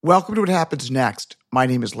Welcome to What Happens Next. My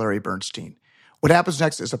name is Larry Bernstein. What Happens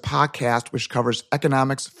Next is a podcast which covers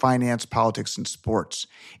economics, finance, politics, and sports.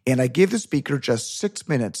 And I give the speaker just 6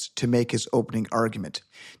 minutes to make his opening argument.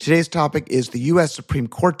 Today's topic is the U.S. Supreme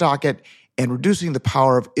Court docket and reducing the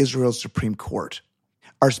power of Israel's Supreme Court.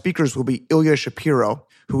 Our speakers will be Ilya Shapiro,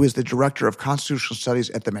 who is the director of constitutional studies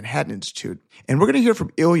at the Manhattan Institute. And we're going to hear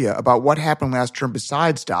from Ilya about what happened last term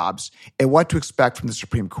besides Dobbs and what to expect from the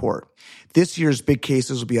Supreme Court. This year's big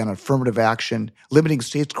cases will be on affirmative action, limiting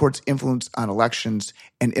states' courts' influence on elections,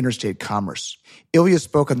 and interstate commerce. Ilya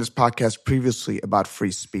spoke on this podcast previously about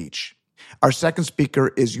free speech. Our second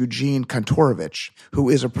speaker is Eugene Kontorovich, who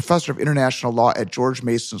is a professor of international law at George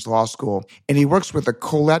Mason's Law School, and he works with the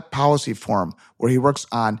Colette Policy Forum, where he works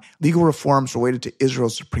on legal reforms related to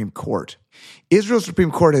Israel's Supreme Court. Israel's Supreme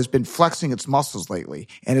Court has been flexing its muscles lately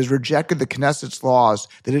and has rejected the Knesset's laws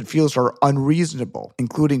that it feels are unreasonable,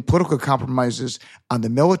 including political compromises on the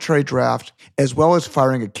military draft, as well as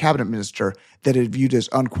firing a cabinet minister that it viewed as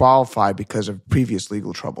unqualified because of previous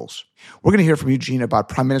legal troubles. We're going to hear from Eugene about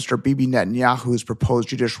Prime Minister Bibi Netanyahu's proposed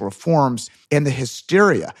judicial reforms and the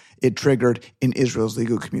hysteria it triggered in Israel's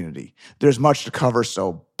legal community. There's much to cover,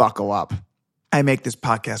 so buckle up. I make this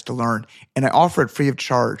podcast to learn, and I offer it free of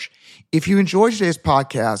charge. If you enjoyed today's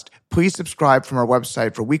podcast, please subscribe from our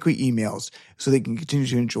website for weekly emails so that you can continue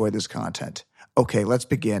to enjoy this content. Okay, let's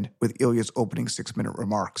begin with Ilya's opening 6-minute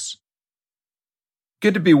remarks.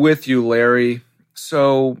 Good to be with you, Larry.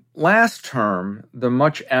 So last term, the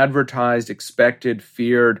much advertised, expected,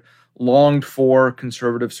 feared, longed for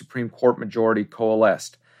conservative Supreme Court majority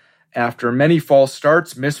coalesced. After many false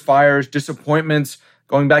starts, misfires, disappointments,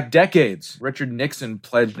 going back decades, Richard Nixon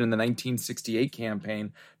pledged in the 1968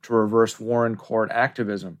 campaign to reverse Warren Court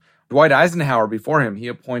activism. Dwight Eisenhower, before him, he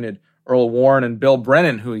appointed Earl Warren and Bill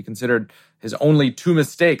Brennan, who he considered his only two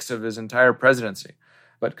mistakes of his entire presidency.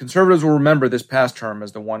 But conservatives will remember this past term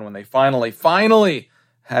as the one when they finally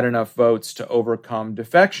had enough votes to overcome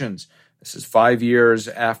defections. This is 5 years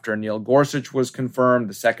after Neil Gorsuch was confirmed,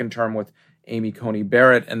 the second term with Amy Coney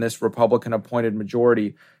Barrett, and this Republican-appointed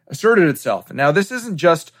majority asserted itself. And now, this isn't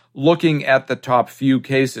just looking at the top few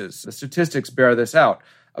cases. The statistics bear this out.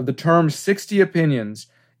 Of the term's 60 opinions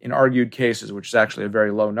in argued cases, which is actually a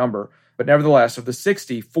very low number, but nevertheless, of the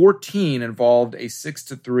 60, 14 involved a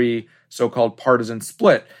 6-3 so-called partisan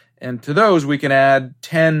split. And to those, we can add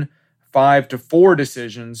 10 5-4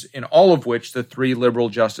 decisions, in all of which the three liberal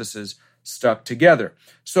justices stuck together.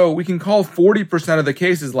 So we can call 40% of the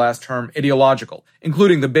cases last term ideological,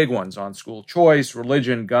 including the big ones on school choice,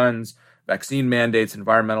 religion, guns, vaccine mandates,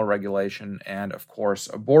 environmental regulation, and, of course,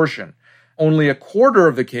 abortion. Only a quarter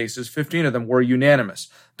of the cases, 15 of them, were unanimous.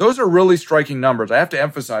 Those are really striking numbers. I have to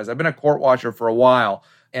emphasize, I've been a court watcher for a while,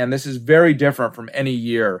 and this is very different from any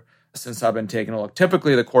year since I've been taking a look.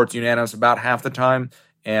 Typically, the court's unanimous about half the time,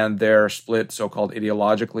 and they're split so-called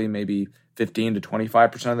ideologically, maybe 15 to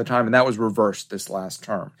 25% of the time, and that was reversed this last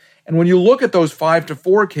term. And when you look at those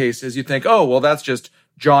 5-4 cases, you think, oh, well, that's just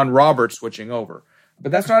John Roberts switching over.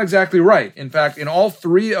 But that's not exactly right. In fact, in all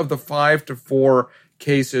three of the 5-4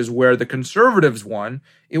 cases where the conservatives won,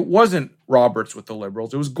 it wasn't Roberts with the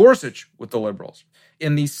liberals, it was Gorsuch with the liberals.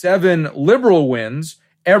 In the 7 liberal wins,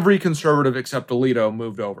 every conservative except Alito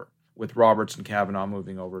moved over, with Roberts and Kavanaugh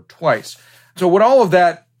moving over twice. So what all of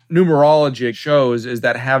that numerology shows is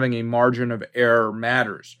that having a margin of error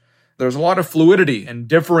matters. There's a lot of fluidity and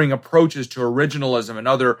differing approaches to originalism and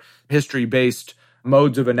other history-based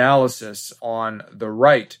modes of analysis on the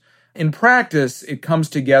right. In practice, it comes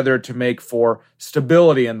together to make for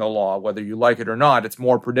stability in the law, whether you like it or not. It's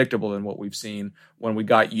more predictable than what we've seen when we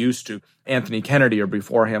got used to Anthony Kennedy, or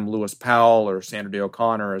before him, Lewis Powell or Sandra Day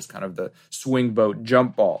O'Connor as kind of the swing vote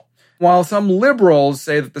jump ball. While some liberals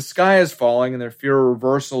say that the sky is falling and they fear a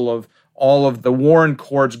reversal of all of the Warren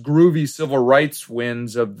Court's groovy civil rights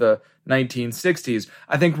wins of the 1960s,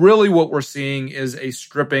 I think really what we're seeing is a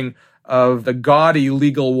stripping of the gaudy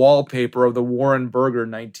legal wallpaper of the Warren Burger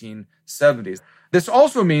 1970s. This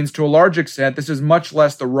also means, to a large extent, this is much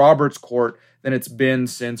less the Roberts Court than it's been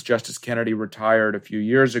since Justice Kennedy retired a few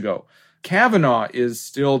years ago. Kavanaugh is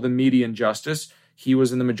still the median justice. He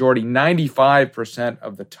was in the majority 95%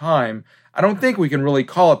 of the time. I don't think we can really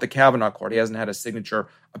call it the Kavanaugh Court. He hasn't had a signature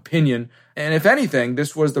opinion. And if anything,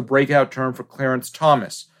 this was the breakout term for Clarence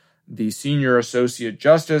Thomas, the senior associate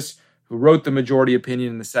justice who wrote the majority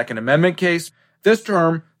opinion in the Second Amendment case. This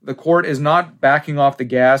term, the court is not backing off the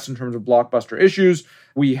gas in terms of blockbuster issues.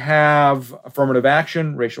 We have affirmative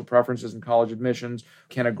action, racial preferences in college admissions.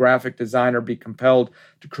 Can a graphic designer be compelled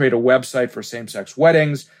to create a website for same-sex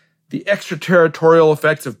weddings? The extraterritorial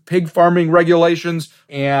effects of pig farming regulations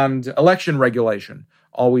and election regulation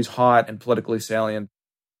always hot and politically salient.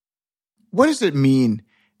 What does it mean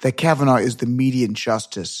that Kavanaugh is the median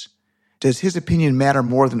justice? Does his opinion matter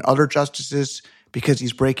more than other justices because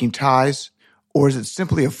he's breaking ties, or is it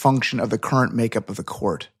simply a function of the current makeup of the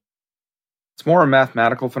court? It's more a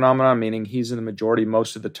mathematical phenomenon, meaning he's in the majority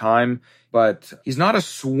most of the time, but he's not a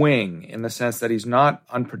swing in the sense that he's not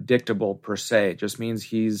unpredictable per se. It just means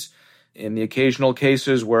he's in the occasional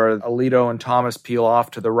cases where Alito and Thomas peel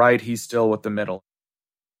off to the right, he's still with the middle.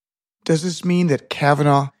 Does this mean that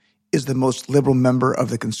Kavanaugh is the most liberal member of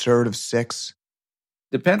the conservative six?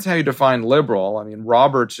 Depends how you define liberal. I mean,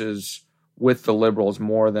 Roberts is with the liberals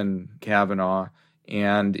more than Kavanaugh.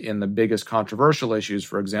 And in the biggest controversial issues,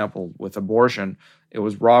 for example, with abortion, it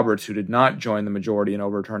was Roberts who did not join the majority in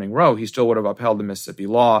overturning Roe. He still would have upheld the Mississippi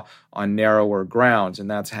law on narrower grounds, and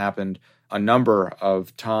that's happened a number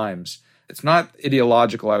of times. It's not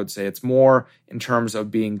ideological, I would say. It's more in terms of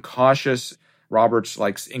being cautious. Roberts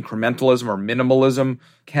likes incrementalism or minimalism.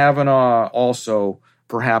 Kavanaugh also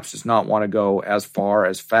perhaps does not want to go as far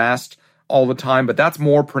as fast all the time, but that's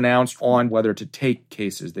more pronounced on whether to take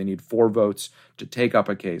cases. They need 4 votes to take up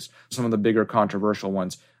a case. Some of the bigger controversial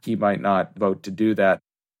ones, he might not vote to do that.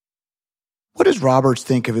 What does Roberts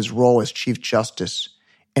think of his role as Chief Justice,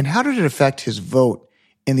 and how did it affect his vote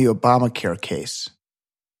in the Obamacare case?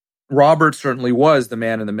 Roberts certainly was the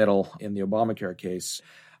man in the middle in the Obamacare case.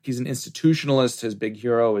 He's an institutionalist. His big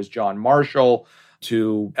hero is John Marshall,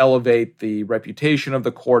 to elevate the reputation of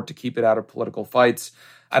the court, to keep it out of political fights.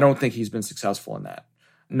 I don't think he's been successful in that.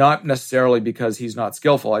 Not necessarily because he's not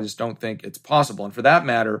skillful. I just don't think it's possible. And for that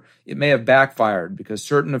matter, it may have backfired because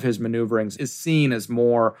certain of his maneuverings is seen as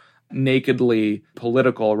more nakedly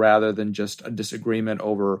political rather than just a disagreement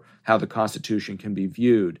over how the Constitution can be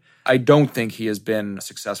viewed. I don't think he has been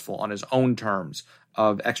successful on his own terms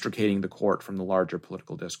of extricating the court from the larger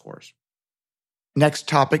political discourse. Next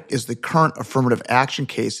topic is the current affirmative action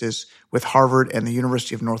cases with Harvard and the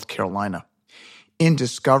University of North Carolina. In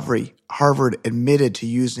discovery, Harvard admitted to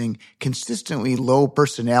using consistently low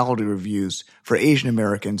personality reviews for Asian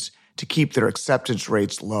Americans to keep their acceptance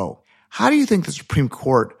rates low. How do you think the Supreme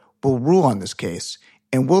Court will rule on this case,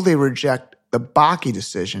 and will they reject the Bakke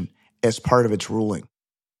decision as part of its ruling?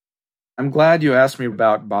 I'm glad you asked me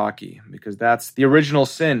about Bakke, because that's the original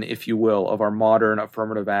sin, if you will, of our modern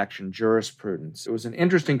affirmative action jurisprudence. It was an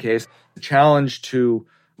interesting case, a challenge to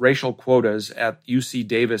racial quotas at UC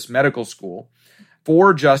Davis Medical School.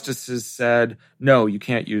 4 justices said, no, you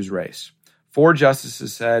can't use race. 4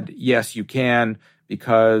 justices said, yes, you can,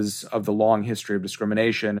 because of the long history of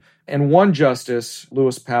discrimination. And 1 justice,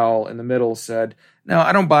 Lewis Powell, in the middle, said, no,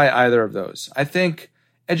 I don't buy either of those. I think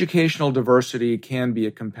educational diversity can be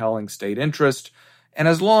a compelling state interest, and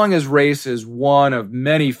as long as race is one of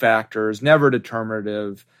many factors, never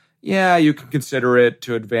determinative, yeah, you can consider it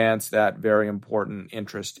to advance that very important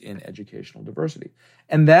interest in educational diversity.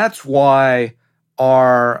 And that's why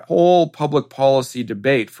our whole public policy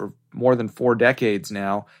debate for more than 4 decades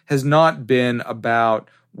now has not been about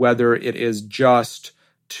whether it is just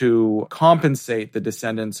to compensate the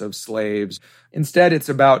descendants of slaves. Instead, it's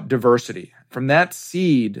about diversity. From that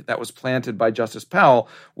seed that was planted by Justice Powell,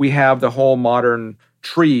 we have the whole modern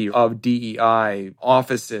tree of DEI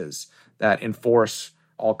offices that enforce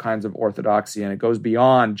all kinds of orthodoxy, and it goes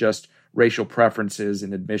beyond just racial preferences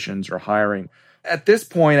in admissions or hiring. At this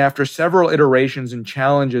point, after several iterations and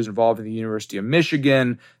challenges involving the University of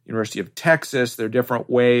Michigan, University of Texas, there are different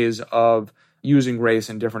ways of using race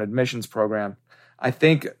in different admissions programs. I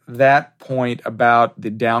think that point about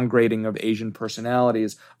the downgrading of Asian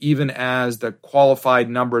personalities, even as the qualified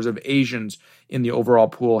numbers of Asians in the overall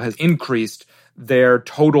pool has increased, their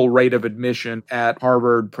total rate of admission at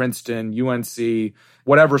Harvard, Princeton, UNC,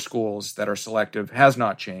 whatever schools that are selective has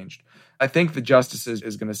not changed. I think the justices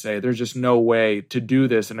is going to say there's just no way to do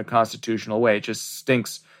this in a constitutional way. It just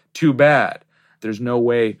stinks too bad. There's no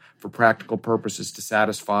way for practical purposes to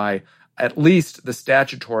satisfy at least the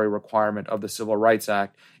statutory requirement of the Civil Rights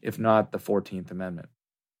Act, if not the 14th Amendment.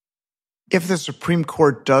 If the Supreme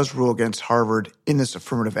Court does rule against Harvard in this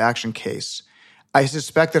affirmative action case, I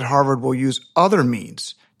suspect that Harvard will use other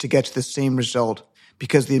means to get to the same result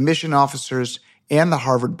because the admission officers and the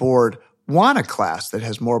Harvard board want a class that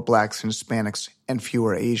has more blacks and Hispanics and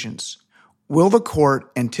fewer Asians. Will the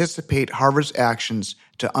court anticipate Harvard's actions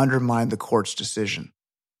to undermine the court's decision?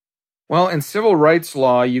 Well, in civil rights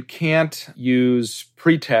law, you can't use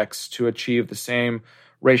pretexts to achieve the same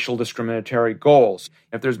racial discriminatory goals.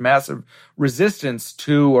 If there's massive resistance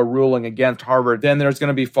to a ruling against Harvard, then there's going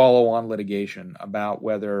to be follow-on litigation about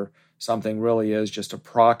whether something really is just a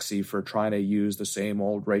proxy for trying to use the same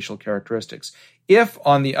old racial characteristics. If,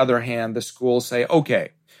 on the other hand, the schools say, okay,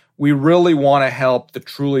 we really want to help the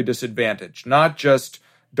truly disadvantaged, not just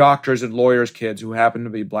doctors and lawyers' kids who happen to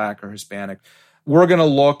be Black or Hispanic. We're going to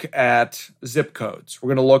look at zip codes. We're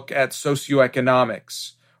going to look at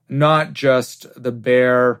socioeconomics, not just the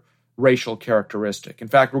bare racial characteristic. In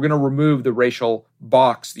fact, we're going to remove the racial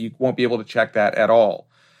box. You won't be able to check that at all.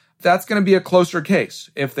 That's going to be a closer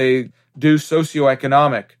case if they do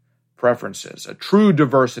socioeconomic preferences, a true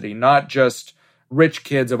diversity, not just rich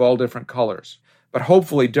kids of all different colors. But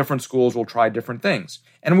hopefully different schools will try different things.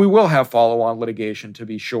 And we will have follow-on litigation, to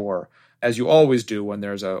be sure, as you always do when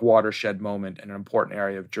there's a watershed moment in an important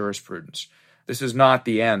area of jurisprudence. This is not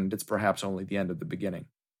the end. It's perhaps only the end of the beginning.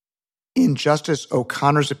 In Justice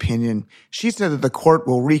O'Connor's opinion, she said that the court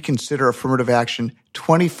will reconsider affirmative action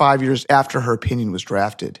 25 years after her opinion was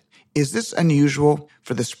drafted. Is this unusual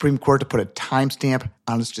for the Supreme Court to put a timestamp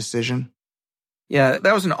on its decision? Yeah,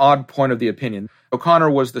 that was an odd point of the opinion. O'Connor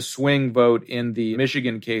was the swing vote in the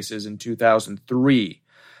Michigan cases in 2003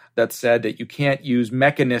 that said that you can't use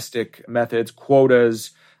mechanistic methods,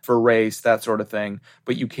 quotas for race, that sort of thing,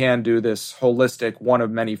 but you can do this holistic one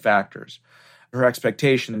of many factors. Her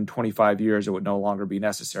expectation in 25 years it would no longer be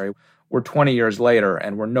necessary. We're 20 years later,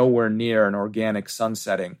 and we're nowhere near an organic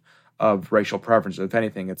sunsetting of racial preferences. If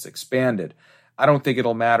anything, it's expanded. I don't think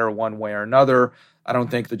it'll matter one way or another. I don't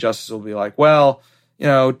think the justice will be like, well,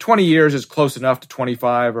 20 years is close enough to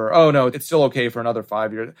 25, or, oh, no, it's still okay for another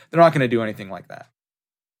 5 years. They're not going to do anything like that.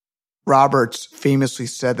 Roberts famously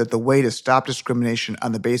said that the way to stop discrimination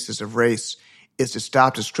on the basis of race is to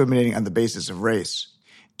stop discriminating on the basis of race.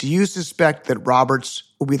 Do you suspect that Roberts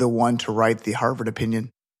will be the one to write the Harvard opinion?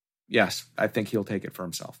 Yes, I think he'll take it for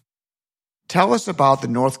himself. Tell us about the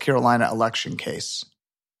North Carolina election case.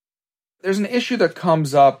 There's an issue that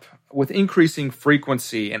comes up with increasing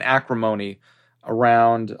frequency and acrimony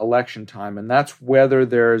around election time, and that's whether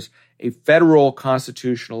there's a federal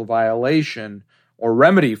constitutional violation or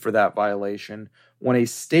remedy for that violation when a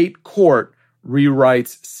state court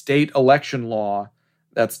rewrites state election law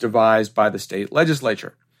that's devised by the state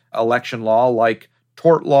legislature. Election law, like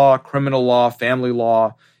tort law, criminal law, family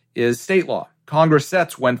law, is state law. Congress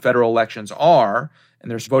sets when federal elections are, and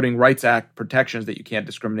there's Voting Rights Act protections that you can't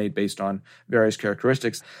discriminate based on various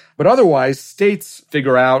characteristics. But otherwise, states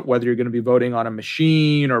figure out whether you're going to be voting on a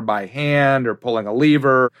machine or by hand or pulling a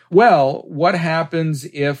lever. Well, what happens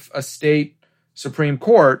if a state Supreme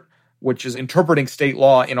Court, which is interpreting state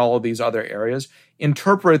law in all of these other areas,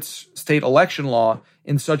 interprets state election law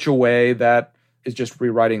in such a way that is just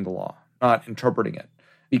rewriting the law, not interpreting it?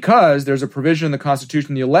 Because there's a provision in the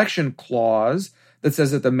Constitution, the Election Clause, that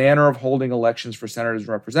says that the manner of holding elections for senators and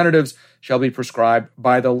representatives shall be prescribed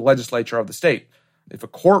by the legislature of the state. If a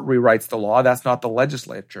court rewrites the law, that's not the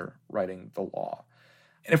legislature writing the law.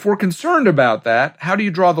 And if we're concerned about that, how do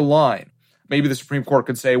you draw the line? Maybe the Supreme Court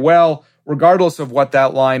could say, well, regardless of what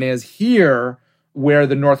that line is here, where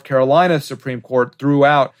the North Carolina Supreme Court threw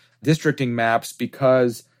out districting maps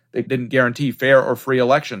because they didn't guarantee fair or free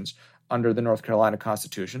elections under the North Carolina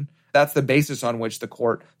Constitution. That's the basis on which the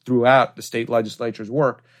court threw out the state legislature's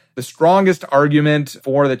work. The strongest argument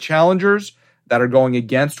for the challengers that are going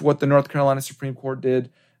against what the North Carolina Supreme Court did,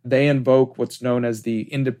 they invoke what's known as the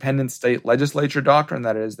independent state legislature doctrine.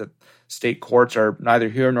 That is, that state courts are neither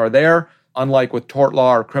here nor there. Unlike with tort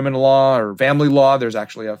law or criminal law or family law, there's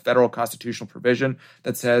actually a federal constitutional provision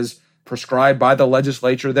that says prescribed by the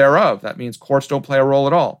legislature thereof. That means courts don't play a role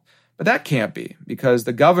at all. But that can't be, because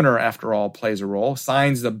the governor, after all, plays a role,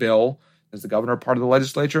 signs the bill. Is the governor part of the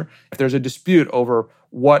legislature? If there's a dispute over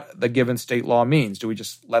what the given state law means, do we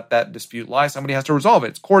just let that dispute lie? Somebody has to resolve it.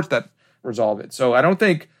 It's courts that resolve it. So I don't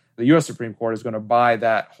think the U.S. Supreme Court is going to buy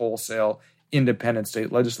that wholesale independent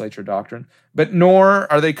state legislature doctrine, but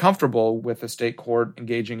nor are they comfortable with the state court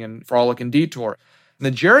engaging in frolic and detour. In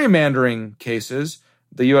the gerrymandering cases,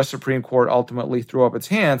 the U.S. Supreme Court ultimately threw up its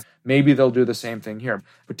hands. Maybe they'll do the same thing here,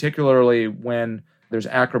 particularly when there's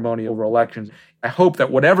acrimony over elections. I hope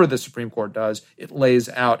that whatever the Supreme Court does, it lays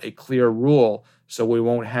out a clear rule so we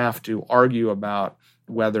won't have to argue about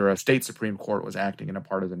whether a state Supreme Court was acting in a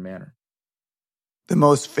partisan manner. The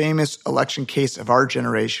most famous election case of our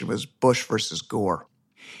generation was Bush versus Gore.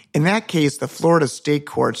 In that case, the Florida state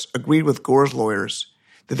courts agreed with Gore's lawyers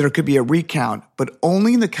that there could be a recount, but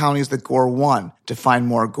only in the counties that Gore won, to find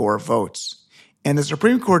more Gore votes. And the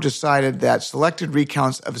Supreme Court decided that selected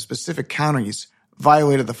recounts of specific counties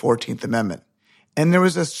violated the 14th Amendment. And there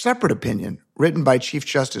was a separate opinion written by Chief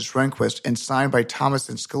Justice Rehnquist and signed by Thomas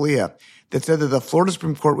and Scalia that said that the Florida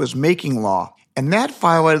Supreme Court was making law, and that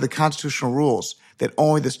violated the constitutional rules that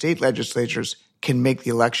only the state legislatures can make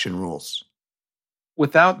the election rules.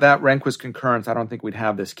 Without that Rehnquist concurrence, I don't think we'd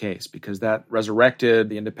have this case because that resurrected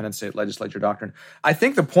the independent state legislature doctrine. I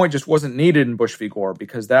think the point just wasn't needed in Bush v. Gore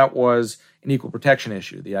because that was an equal protection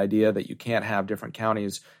issue, the idea that you can't have different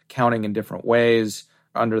counties counting in different ways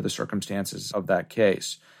under the circumstances of that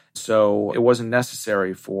case. So it wasn't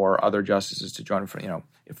necessary for other justices to join.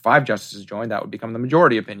 If 5 justices joined, that would become the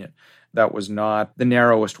majority opinion. That was not the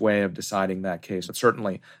narrowest way of deciding that case. But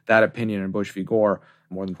certainly that opinion in Bush v. Gore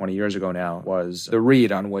more than 20 years ago now was the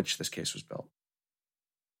reed on which this case was built.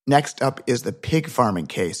 Next up is the pig farming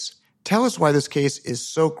case. Tell us why this case is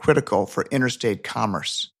so critical for interstate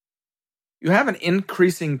commerce. You have an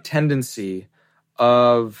increasing tendency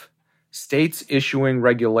of states issuing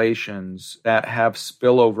regulations that have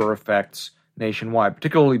spillover effects nationwide,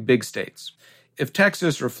 particularly big states. If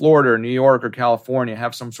Texas or Florida or New York or California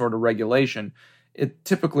have some sort of regulation, it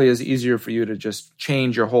typically is easier for you to just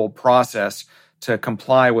change your whole process to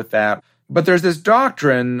comply with that. But there's this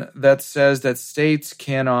doctrine that says that states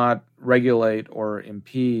cannot regulate or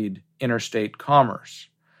impede interstate commerce.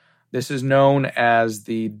 This is known as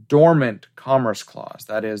the Dormant Commerce Clause.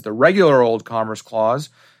 That is, the regular old Commerce Clause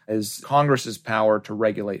is Congress's power to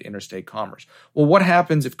regulate interstate commerce. Well, what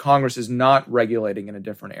happens if Congress is not regulating in a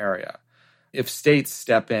different area? If states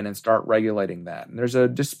step in and start regulating that? And there's a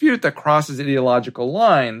dispute that crosses ideological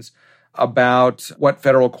lines about what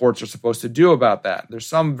federal courts are supposed to do about that. There's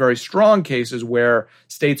some very strong cases where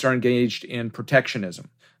states are engaged in protectionism.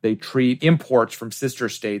 They treat imports from sister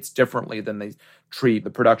states differently than they treat the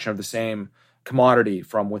production of the same commodity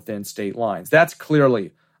from within state lines. That's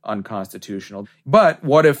clearly unconstitutional. But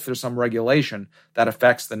what if there's some regulation that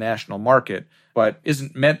affects the national market but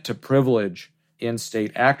isn't meant to privilege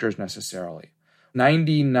in-state actors necessarily?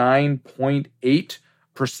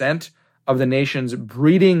 99.8% of the nation's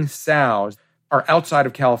breeding sows are outside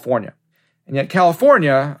of California. And yet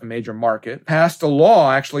California, a major market, passed a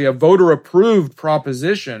law, actually a voter-approved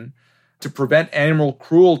proposition to prevent animal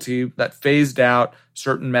cruelty that phased out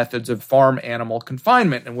certain methods of farm animal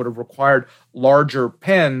confinement and would have required larger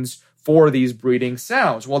pens for these breeding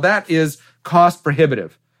sows. Well, that is cost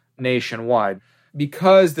prohibitive nationwide.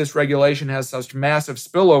 Because this regulation has such massive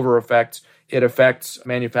spillover effects, it affects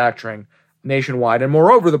manufacturing nationwide. And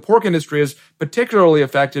moreover, the pork industry is particularly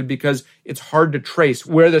affected because it's hard to trace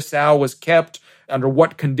where the sow was kept, under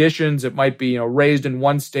what conditions. It might be, raised in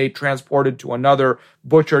one state, transported to another,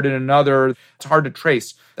 butchered in another. It's hard to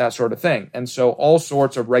trace that sort of thing. And so all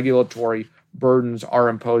sorts of regulatory burdens are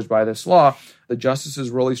imposed by this law. The justices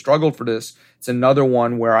really struggled for this. It's another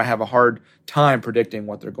one where I have a hard time predicting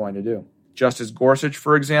what they're going to do. Justice Gorsuch,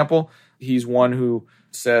 for example, he's one who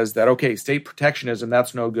says that, okay, state protectionism,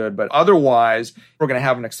 that's no good, but otherwise we're going to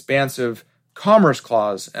have an expansive commerce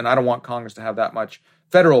clause, and I don't want Congress to have that much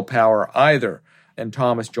federal power either. And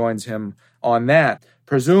Thomas joins him on that.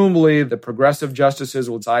 Presumably, the progressive justices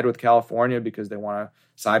will side with California because they want to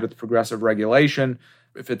side with progressive regulation.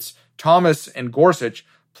 If it's Thomas and Gorsuch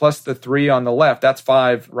plus the 3 on the left, that's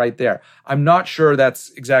 5 right there. I'm not sure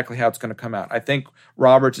that's exactly how it's going to come out. I think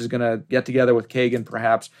Roberts is going to get together with Kagan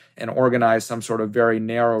perhaps and organize some sort of very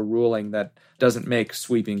narrow ruling that doesn't make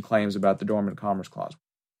sweeping claims about the Dormant Commerce Clause.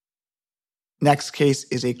 Next case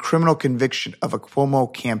is a criminal conviction of a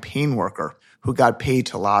Cuomo campaign worker who got paid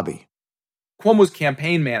to lobby. Cuomo's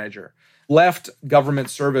campaign manager left government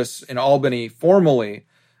service in Albany formally.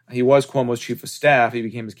 He was Cuomo's chief of staff. He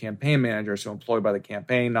became his campaign manager, so employed by the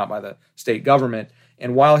campaign, not by the state government.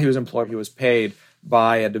 And while he was employed, he was paid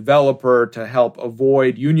by a developer to help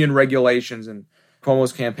avoid union regulations. And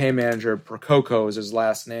Cuomo's campaign manager, Prococo is his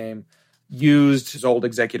last name, used his old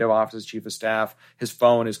executive office as chief of staff, his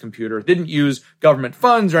phone, his computer. Didn't use government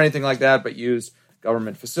funds or anything like that, but used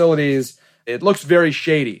government facilities. It looks very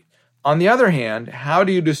shady. On the other hand, how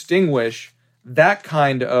do you distinguish that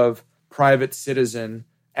kind of private citizen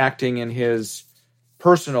acting in his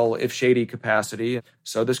personal, if shady, capacity?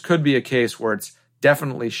 So this could be a case where it's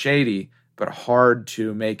definitely shady, but hard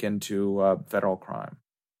to make into federal crime.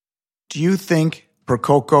 Do you think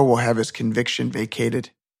Prococo will have his conviction vacated?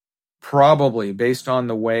 Probably, based on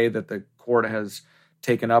the way that the court has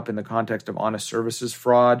taken up in the context of honest services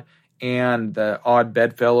fraud and the odd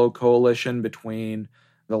bedfellow coalition between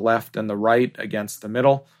the left and the right against the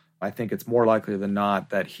middle. I think it's more likely than not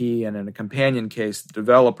that he and in a companion case, the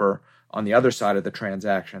developer on the other side of the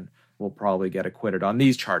transaction will probably get acquitted on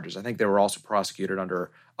these charges. I think they were also prosecuted under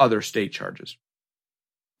other state charges.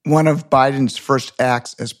 One of Biden's first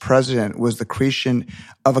acts as president was the creation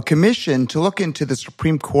of a commission to look into the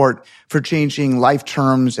Supreme Court for changing life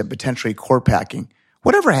terms and potentially court packing.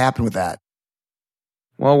 Whatever happened with that?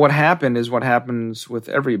 Well, what happened is what happens with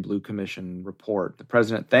every Blue Commission report. The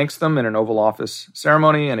president thanks them in an Oval Office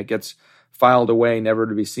ceremony, and it gets filed away, never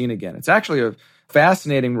to be seen again. It's actually a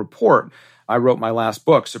fascinating report. I wrote my last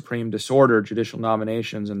book, Supreme Disorder, Judicial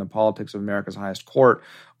Nominations and the Politics of America's Highest Court,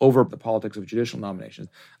 over the politics of judicial nominations.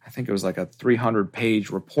 I think it was like a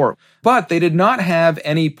 300-page report. But they did not have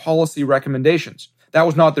any policy recommendations. That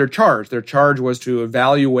was not their charge. Their charge was to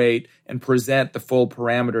evaluate and present the full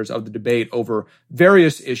parameters of the debate over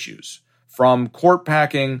various issues, from court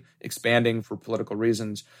packing, expanding for political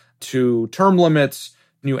reasons, to term limits,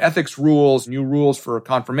 new ethics rules, new rules for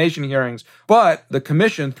confirmation hearings. But the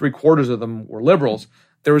commission, 3/4 of them were liberals.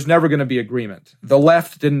 There was never going to be agreement. The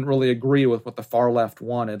left didn't really agree with what the far left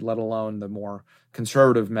wanted, let alone the more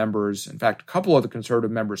conservative members. In fact, a couple of the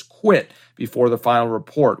conservative members quit before the final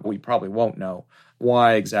report. We probably won't know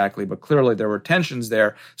why exactly, but clearly there were tensions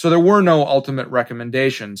there. So there were no ultimate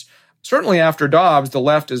recommendations. Certainly after Dobbs, the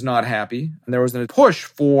left is not happy, and there was a push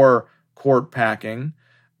for court packing.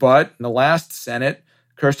 But in the last Senate,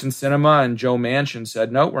 Kyrsten Sinema and Joe Manchin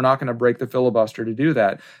said, no, we're not going to break the filibuster to do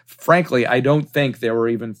that. Frankly, I don't think there were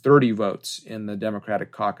even 30 votes in the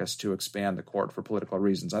Democratic caucus to expand the court for political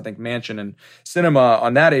reasons. I think Manchin and Sinema,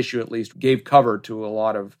 on that issue at least, gave cover to a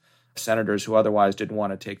lot of senators who otherwise didn't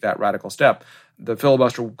want to take that radical step. The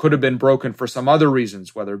filibuster could have been broken for some other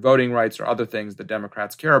reasons, whether voting rights or other things that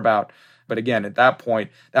Democrats care about. But again, at that point,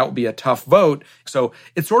 that would be a tough vote. So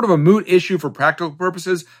it's sort of a moot issue for practical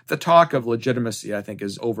purposes. The talk of legitimacy, I think,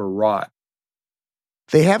 is overwrought.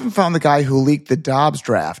 They haven't found the guy who leaked the Dobbs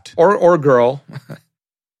draft. Or girl.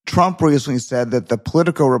 Trump recently said that the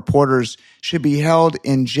Politico reporters should be held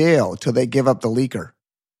in jail till they give up the leaker.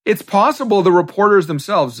 It's possible the reporters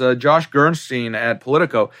themselves, Josh Gernstein at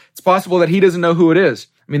Politico, it's possible that he doesn't know who it is.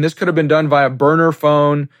 I mean, this could have been done via burner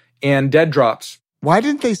phone and dead drops. Why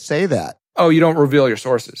didn't they say that? Oh, you don't reveal your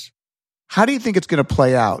sources. How do you think it's going to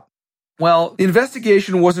play out? Well, the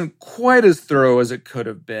investigation wasn't quite as thorough as it could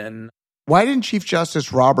have been. Why didn't Chief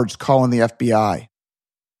Justice Roberts call in the FBI?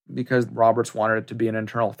 Because Roberts wanted it to be an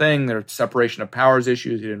internal thing. There are separation of powers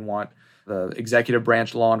issues. He didn't want the executive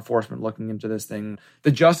branch law enforcement looking into this thing.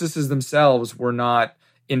 The justices themselves were not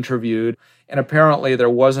interviewed. And apparently there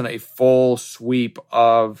wasn't a full sweep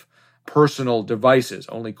of personal devices,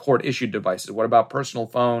 only court-issued devices. What about personal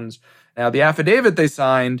phones? Now, the affidavit they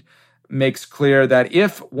signed makes clear that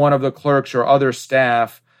if one of the clerks or other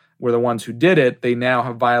staff were the ones who did it, they now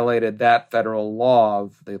have violated that federal law.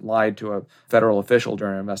 They lied to a federal official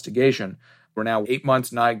during an investigation. We're now 8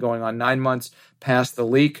 months, going on 9 months past the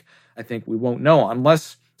leak. I think we won't know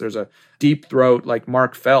unless there's a deep throat like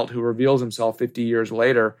Mark Felt who reveals himself 50 years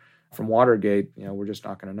later from Watergate. We're just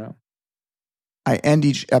not going to know. I end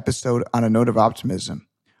each episode on a note of optimism.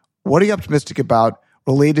 What are you optimistic about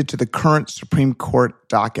related to the current Supreme Court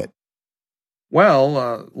docket?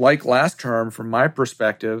 Well, like last term, from my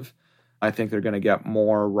perspective, I think they're going to get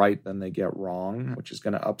more right than they get wrong, which is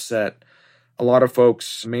going to upset a lot of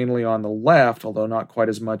folks, mainly on the left, although not quite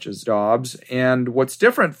as much as Dobbs. And what's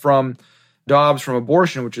different from Dobbs from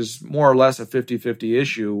abortion, which is more or less a 50-50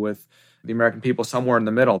 issue with the American people somewhere in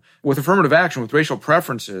the middle, with affirmative action, with racial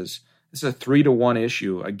preferences, this is a 3-1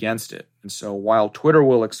 issue against it. And so while Twitter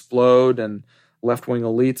will explode and left-wing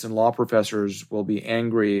elites and law professors will be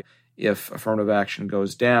angry if affirmative action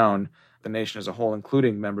goes down, the nation as a whole,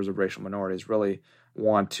 including members of racial minorities, really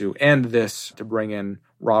want to end this, to bring in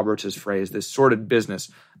Roberts' phrase, this sordid business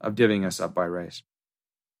of divvying us up by race.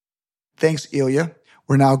 Thanks, Ilya.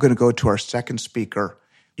 We're now going to go to our second speaker,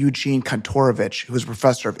 Eugene Kantorovich, who is a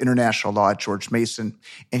professor of international law at George Mason,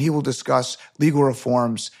 and he will discuss legal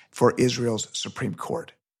reforms for Israel's Supreme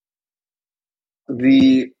Court.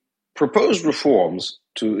 The proposed reforms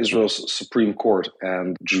to Israel's Supreme Court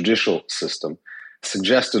and judicial system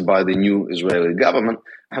suggested by the new Israeli government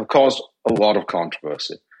have caused a lot of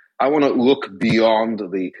controversy. I want to look beyond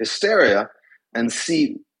the hysteria and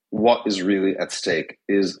see what is really at stake.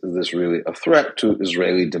 Is this really a threat to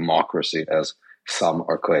Israeli democracy, as some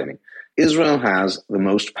are claiming? Israel has the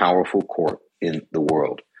most powerful court in the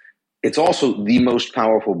world. It's also the most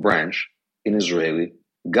powerful branch in Israeli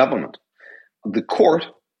government. The court,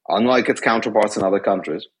 unlike its counterparts in other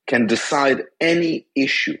countries, can decide any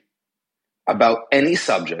issue about any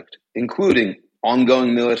subject, including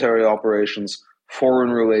ongoing military operations, foreign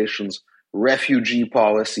relations, refugee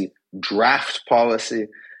policy, draft policy,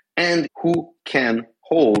 and who can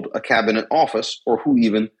hold a cabinet office or who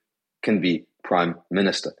even can be prime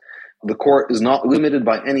minister. The court is not limited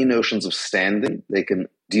by any notions of standing. They can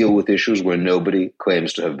deal with issues where nobody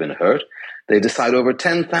claims to have been hurt. They decide over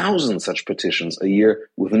 10,000 such petitions a year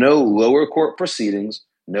with no lower court proceedings,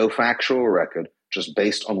 no factual record, just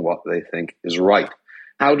based on what they think is right.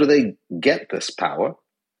 How do they get this power?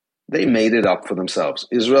 They made it up for themselves.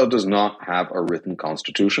 Israel does not have a written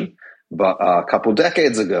constitution, but a couple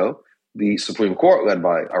decades ago, the Supreme Court, led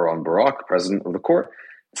by Aaron Barak, president of the court,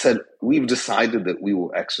 said, we've decided that we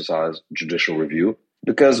will exercise judicial review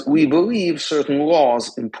because we believe certain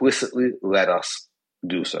laws implicitly let us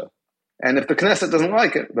do so. And if the Knesset doesn't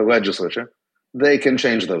like it, the legislature, they can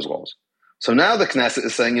change those laws. So now the Knesset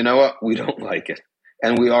is saying, you know what, we don't like it.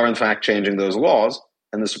 And we are in fact changing those laws.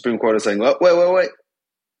 And the Supreme Court is saying, well, wait.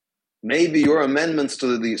 Maybe your amendments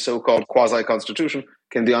to the so-called quasi-constitution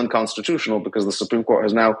can be unconstitutional because the Supreme Court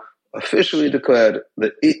has now officially declared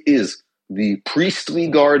that it is the priestly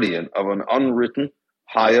guardian of an unwritten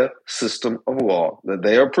higher system of law that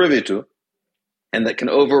they are privy to and that can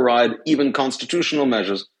override even constitutional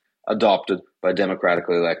measures adopted by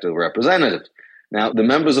democratically elected representatives. Now, the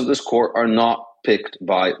members of this court are not picked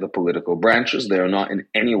by the political branches. They are not in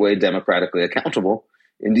any way democratically accountable.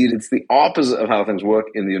 Indeed, it's the opposite of how things work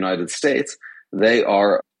in the United States. They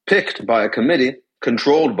are picked by a committee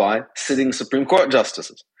controlled by sitting Supreme Court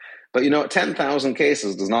justices. But 10,000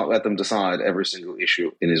 cases does not let them decide every single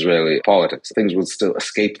issue in Israeli politics. Things would still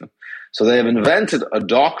escape them. So they have invented a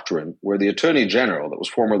doctrine where the Attorney General, that was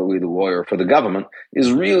formerly the lawyer for the government,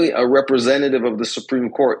 is really a representative of the Supreme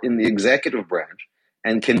Court in the executive branch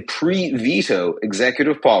and can pre-veto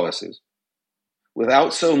executive policies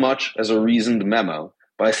without so much as a reasoned memo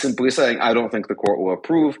by simply saying, I don't think the court will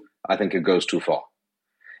approve, I think it goes too far.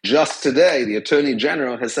 Just today, the Attorney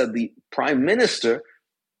General has said the Prime Minister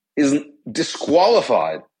is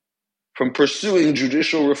disqualified from pursuing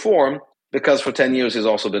judicial reform because for 10 years he's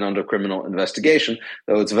also been under criminal investigation,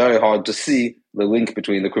 though it's very hard to see the link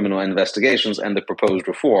between the criminal investigations and the proposed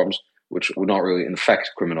reforms, which would not really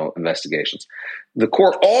infect criminal investigations. The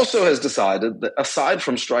court also has decided that aside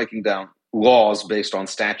from striking down laws based on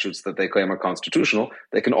statutes that they claim are constitutional,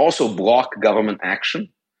 they can also block government action,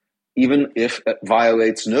 even if it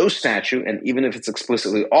violates no statute and even if it's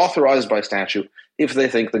explicitly authorized by statute, if they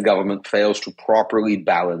think the government fails to properly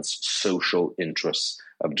balance social interests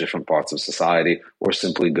of different parts of society or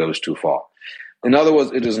simply goes too far. In other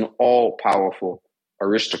words, it is an all-powerful,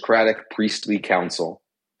 aristocratic, priestly council,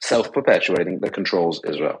 self-perpetuating, that controls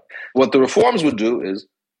Israel. What the reforms would do is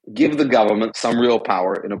give the government some real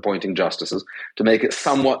power in appointing justices to make it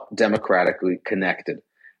somewhat democratically connected.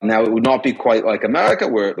 Now, it would not be quite like America,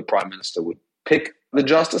 where the prime minister would pick the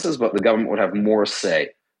justices, but the government would have more say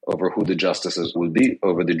over who the justices would be,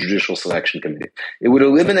 over the Judicial Selection Committee. It would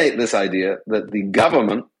eliminate this idea that the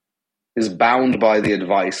government is bound by the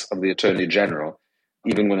advice of the Attorney General,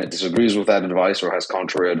 even when it disagrees with that advice or has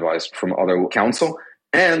contrary advice from other counsel,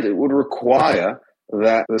 and it would require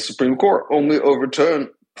that the Supreme Court only overturn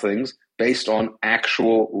things based on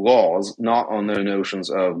actual laws, not on their notions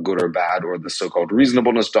of good or bad or the so-called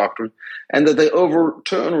reasonableness doctrine, and that they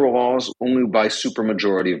overturn laws only by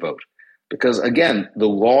supermajority vote. Because again, the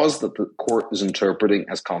laws that the court is interpreting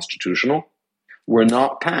as constitutional were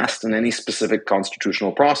not passed in any specific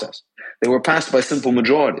constitutional process. They were passed by simple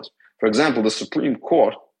majorities. For example, the Supreme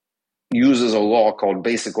Court uses a law called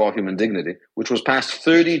Basic Law Human Dignity, which was passed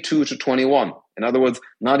 32-21. In other words,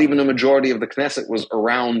 not even a majority of the Knesset was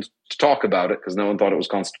around to talk about it because no one thought it was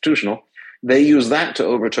constitutional. They used that to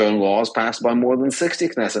overturn laws passed by more than 60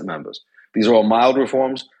 Knesset members. These are all mild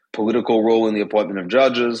reforms, political role in the appointment of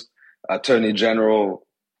judges, Attorney General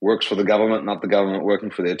works for the government, not the government working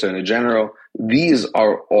for the Attorney General. These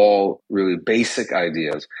are all really basic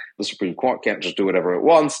ideas. The Supreme Court can't just do whatever it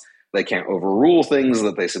wants. They can't overrule things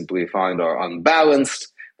that they simply find are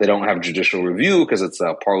unbalanced. They don't have judicial review because it's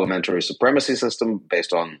a parliamentary supremacy system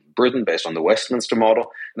based on Britain, based on the Westminster model.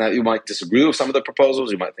 Now, you might disagree with some of the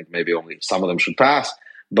proposals. You might think maybe only some of them should pass.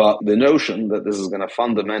 But the notion that this is going to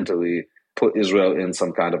fundamentally put Israel in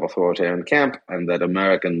some kind of authoritarian camp and that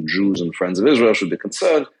American Jews and friends of Israel should be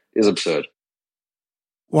concerned is absurd.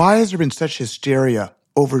 Why has there been such hysteria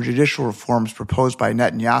over judicial reforms proposed by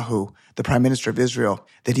Netanyahu, the prime minister of Israel,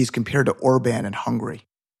 that he's compared to Orban in Hungary?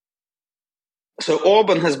 So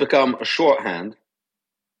Orban has become a shorthand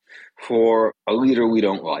for a leader we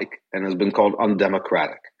don't like and has been called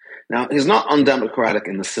undemocratic. Now, he's not undemocratic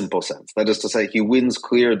in the simple sense. That is to say, he wins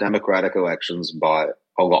clear democratic elections by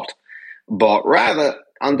a lot. But rather,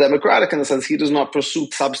 undemocratic in the sense he does not pursue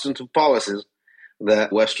substantive policies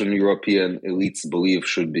that Western European elites believe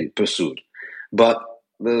should be pursued. But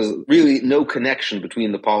there's really no connection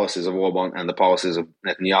between the policies of Orban and the policies of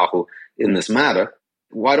Netanyahu in this matter.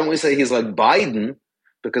 Why don't we say he's like Biden?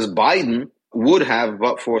 Because Biden would have,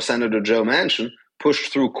 but for Senator Joe Manchin,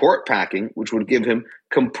 pushed through court packing, which would give him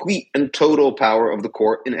complete and total power of the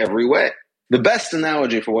court in every way. The best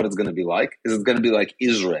analogy for what it's going to be like is it's going to be like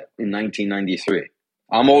Israel in 1993.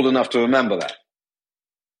 I'm old enough to remember that.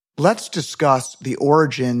 Let's discuss the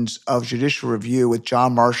origins of judicial review with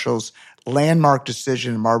John Marshall's landmark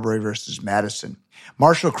decision in Marbury versus Madison.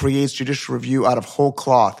 Marshall creates judicial review out of whole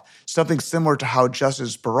cloth, something similar to how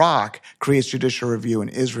Justice Barak creates judicial review in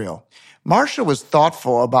Israel. Marshall was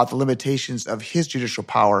thoughtful about the limitations of his judicial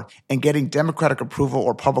power and getting democratic approval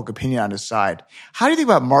or public opinion on his side. How do you think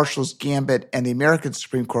about Marshall's gambit and the American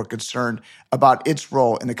Supreme Court concern about its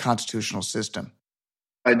role in the constitutional system?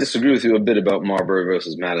 I disagree with you a bit about Marbury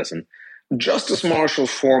versus Madison. Justice Marshall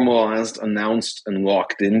formalized, announced, and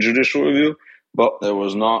locked in judicial review, but there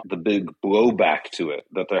was not the big blowback to it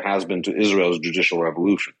that there has been to Israel's judicial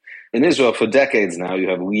revolution. In Israel, for decades now, you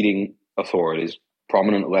have leading authorities,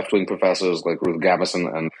 prominent left-wing professors like Ruth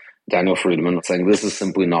Gabison and Daniel Friedman, saying this is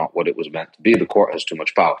simply not what it was meant to be. The court has too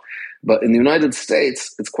much power. But in the United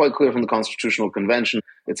States, it's quite clear from the Constitutional Convention,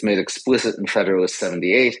 it's made explicit in Federalist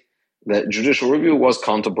 78, that judicial review was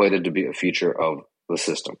contemplated to be a feature of the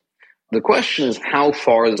system. The question is, how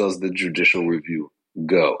far does the judicial review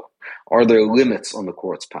go? Are there limits on the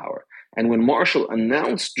court's power? And when Marshall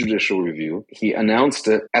announced judicial review, he announced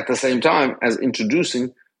it at the same time as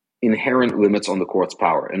introducing inherent limits on the court's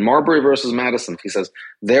power. In Marbury versus Madison, he says,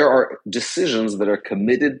 there are decisions that are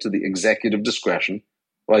committed to the executive discretion,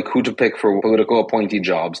 like who to pick for political appointee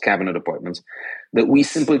jobs, cabinet appointments, that we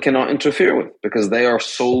simply cannot interfere with because they are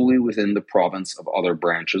solely within the province of other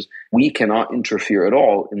branches. We cannot interfere at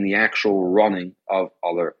all in the actual running of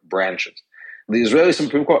other branches. The Israeli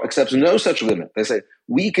Supreme Court accepts no such limit. They say,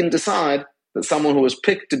 we can decide that someone who was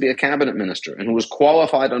picked to be a cabinet minister and who was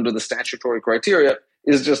qualified under the statutory criteria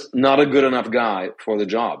is just not a good enough guy for the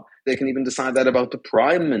job. They can even decide that about the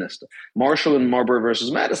prime minister. Marshall in Marbury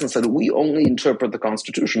versus Madison said, we only interpret the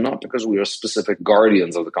Constitution not because we are specific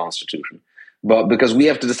guardians of the Constitution, but because we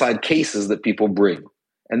have to decide cases that people bring.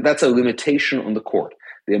 And that's a limitation on the court.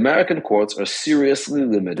 The American courts are seriously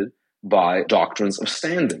limited by doctrines of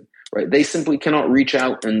standing, right? They simply cannot reach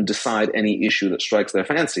out and decide any issue that strikes their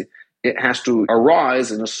fancy. It has to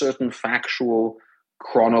arise in a certain factual,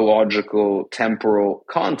 chronological, temporal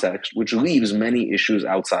context, which leaves many issues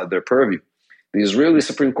outside their purview. The Israeli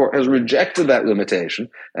Supreme Court has rejected that limitation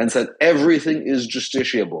and said everything is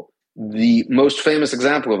justiciable. The most famous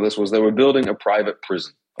example of this was they were building a private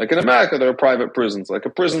prison. Like in America, there are private prisons, like a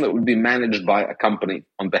prison that would be managed by a company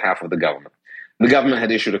on behalf of the government. The government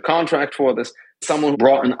had issued a contract for this. Someone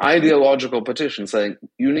brought an ideological petition saying,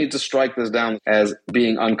 you need to strike this down as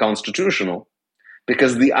being unconstitutional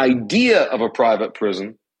because the idea of a private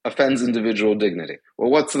prison offends individual dignity. Well,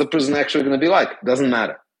 what's the prison actually going to be like? Doesn't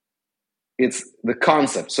matter. It's the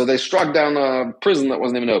concept. So they struck down a prison that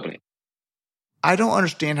wasn't even opening. I don't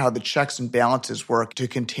understand how the checks and balances work to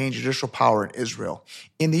contain judicial power in Israel.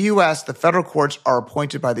 In the U.S., the federal courts are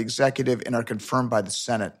appointed by the executive and are confirmed by the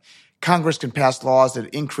Senate. Congress can pass laws that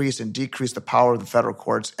increase and decrease the power of the federal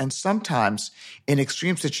courts, and sometimes, in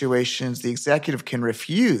extreme situations, the executive can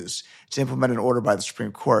refuse to implement an order by the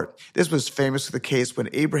Supreme Court. This was famously the case when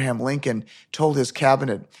Abraham Lincoln told his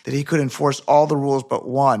cabinet that he could enforce all the rules but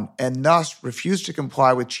one, and thus refused to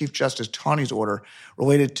comply with Chief Justice Taney's order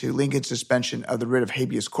related to Lincoln's suspension of the writ of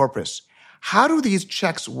habeas corpus. How do these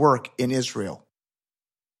checks work in Israel?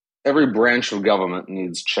 Every branch of government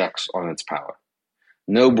needs checks on its power.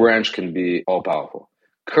 No branch can be all-powerful.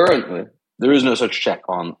 Currently, there is no such check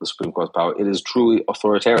on the Supreme Court's power. It is truly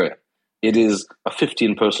authoritarian. It is a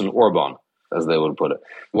 15-person Orban, as they would put it.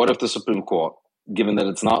 What if the Supreme Court, given that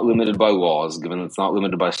it's not limited by laws, given that it's not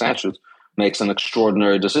limited by statutes, makes an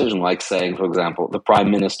extraordinary decision, like saying, for example, the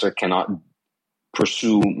Prime Minister cannot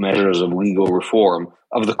pursue measures of legal reform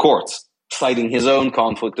of the courts, citing his own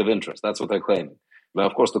conflict of interest? That's what they're claiming. But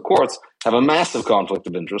of course, the courts have a massive conflict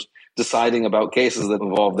of interest deciding about cases that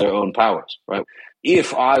involve their own powers, right?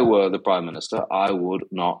 If I were the prime minister, I would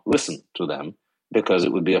not listen to them because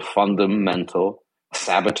it would be a fundamental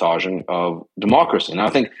sabotaging of democracy. Now,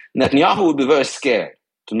 I think Netanyahu would be very scared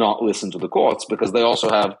to not listen to the courts because they also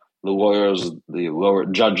have the lawyers, the lower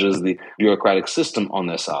judges, the bureaucratic system on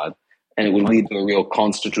their side, and it would lead to a real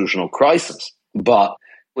constitutional crisis. But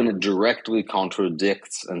when it directly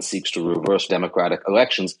contradicts and seeks to reverse democratic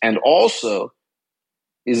elections and also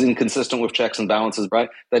is inconsistent with checks and balances, right?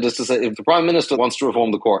 That is to say, if the prime minister wants to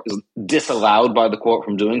reform the court, is disallowed by the court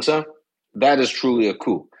from doing so, that is truly a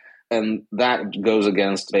coup. And that goes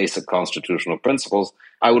against basic constitutional principles.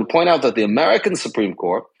 I would point out that the American Supreme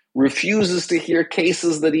Court refuses to hear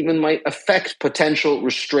cases that even might affect potential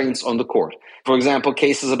restraints on the court. For example,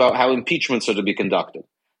 cases about how impeachments are to be conducted.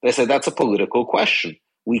 They say that's a political question.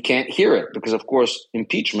 we can't hear it because, of course,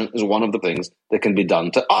 impeachment is one of the things that can be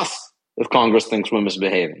done to us if Congress thinks we're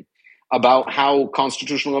misbehaving. About how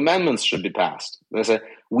constitutional amendments should be passed. They say,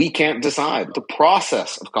 we can't decide the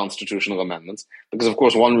process of constitutional amendments because, of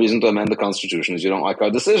course, one reason to amend the Constitution is you don't like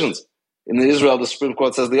our decisions. In Israel, the Supreme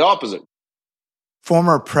Court says the opposite.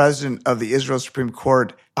 Former president of the Israel Supreme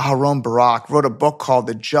Court, Aharon Barak, wrote a book called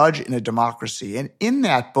The Judge in a Democracy. And in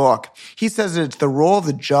that book, he says that it's the role of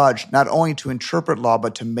the judge not only to interpret law,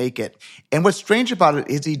 but to make it. And what's strange about it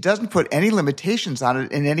is he doesn't put any limitations on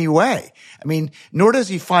it in any way. I mean, nor does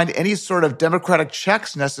he find any sort of democratic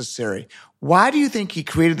checks necessary. Why do you think he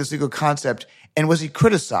created this legal concept, and was he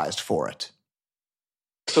criticized for it?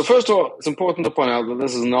 So first of all, it's important to point out that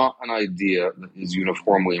this is not an idea that is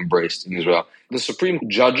uniformly embraced in Israel. The Supreme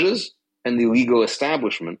judges and the legal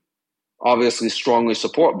establishment obviously strongly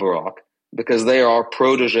support Barak because they are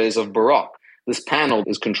protégés of Barak. This panel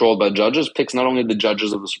is controlled by judges, picks not only the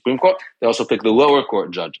judges of the Supreme Court, they also pick the lower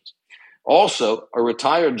court judges. Also, a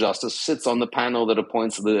retired justice sits on the panel that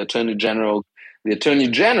appoints the Attorney General. The Attorney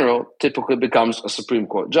General typically becomes a Supreme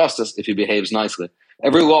Court justice if he behaves nicely.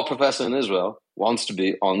 Every law professor in Israel wants to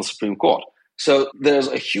be on the Supreme Court. So there's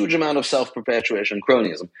a huge amount of self-perpetuation and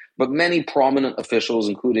cronyism. But many prominent officials,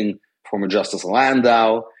 including former Justice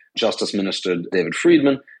Landau, Justice Minister David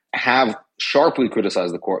Friedman, have sharply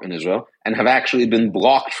criticized the court in Israel and have actually been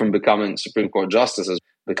blocked from becoming Supreme Court justices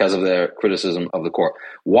because of their criticism of the court.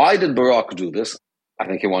 Why did Barak do this? I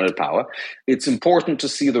think he wanted power. It's important to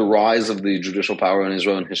see the rise of the judicial power in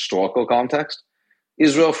Israel in historical context.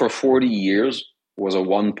 Israel for 40 years was a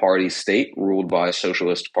one-party state ruled by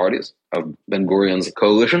socialist parties of Ben-Gurion's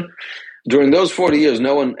coalition. During those 40 years,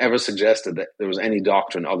 no one ever suggested that there was any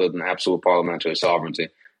doctrine other than absolute parliamentary sovereignty,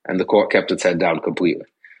 and the court kept its head down completely.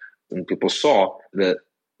 And people saw that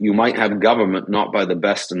you might have government not by the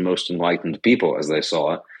best and most enlightened people, as they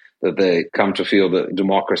saw it, that they come to feel that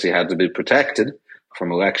democracy had to be protected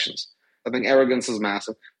from elections. I think arrogance is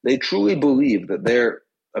massive. They truly believe that their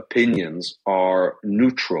opinions are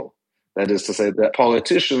neutral. That is to say that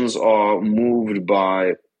politicians are moved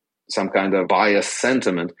by some kind of biased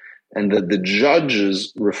sentiment and that the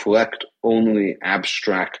judges reflect only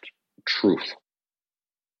abstract truth.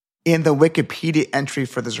 In the Wikipedia entry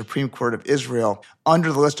for the Supreme Court of Israel,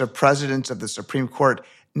 under the list of presidents of the Supreme Court,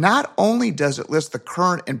 not only does it list the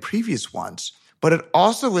current and previous ones, but it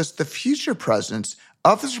also lists the future presidents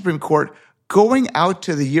of the Supreme Court going out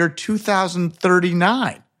to the year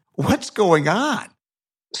 2039. What's going on?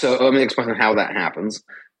 So let me explain how that happens.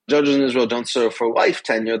 Judges in Israel don't serve for life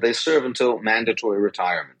tenure. They serve until mandatory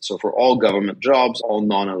retirement. So for all government jobs, all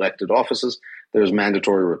non-elected offices, there's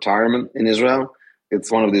mandatory retirement in Israel. It's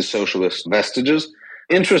one of these socialist vestiges.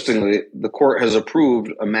 Interestingly, the court has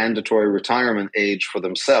approved a mandatory retirement age for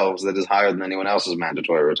themselves that is higher than anyone else's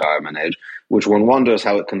mandatory retirement age, which one wonders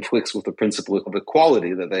how it conflicts with the principle of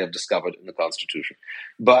equality that they have discovered in the Constitution.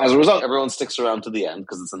 But as a result, everyone sticks around to the end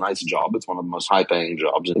because it's a nice job. It's one of the most high-paying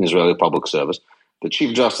jobs in Israeli public service. The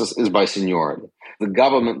Chief Justice is by seniority. The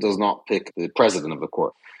government does not pick the president of the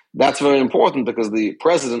court. That's very important because the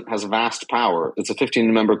president has vast power. It's a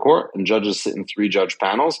 15-member court, and judges sit in 3-judge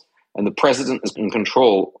panels. And the president is in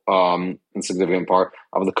control, in significant part,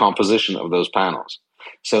 of the composition of those panels.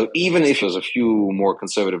 So even if there's a few more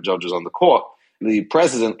conservative judges on the court, the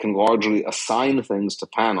president can largely assign things to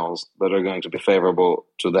panels that are going to be favorable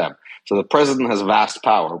to them. So the president has vast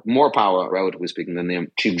power, more power, relatively speaking, than the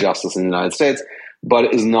Chief Justice in the United States,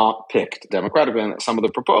 but is not picked democratically. And some of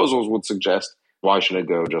the proposals would suggest, why should it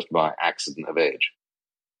go just by accident of age?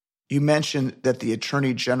 You mentioned that the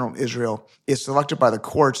Attorney General of Israel is selected by the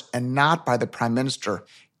courts and not by the Prime Minister.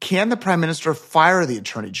 Can the Prime Minister fire the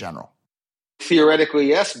Attorney General? Theoretically,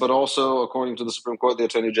 yes, but also, according to the Supreme Court, the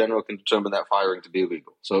Attorney General can determine that firing to be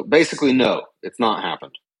illegal. So basically, no, it's not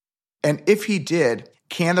happened. And if he did,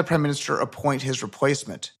 can the Prime Minister appoint his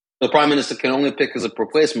replacement? The Prime Minister can only pick his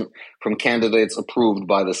replacement from candidates approved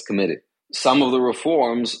by this committee. Some of the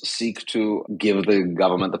reforms seek to give the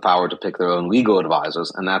government the power to pick their own legal advisors,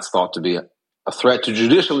 and that's thought to be a threat to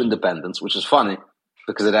judicial independence, which is funny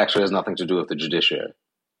because it actually has nothing to do with the judiciary.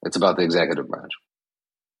 It's about the executive branch.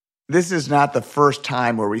 This is not the first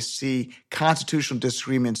time where we see constitutional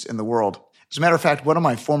disagreements in the world. As a matter of fact, one of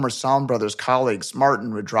my former Salomon Brothers colleagues,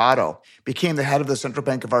 Martin Redrado, became the head of the Central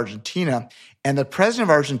Bank of Argentina, and the president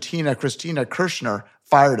of Argentina, Cristina Kirchner,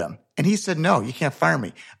 fired him. And he said, no, you can't fire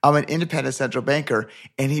me. I'm an independent central banker.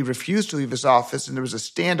 And he refused to leave his office, and there was a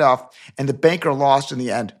standoff, and the banker lost in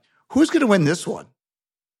the end. Who's going to win this one?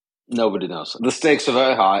 Nobody knows. The stakes are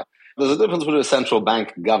very high. There's a difference between a central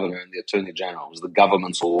bank governor and the Attorney General, who's the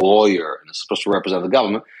government's lawyer and is supposed to represent the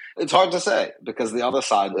government, It's hard to say because the other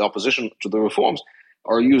side, the opposition to the reforms,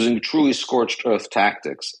 are using truly scorched earth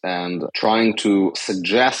tactics and trying to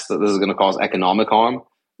suggest that this is going to cause economic harm,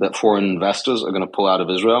 that foreign investors are going to pull out of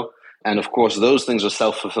Israel. And of course, those things are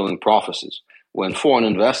self-fulfilling prophecies. When foreign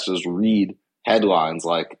investors read headlines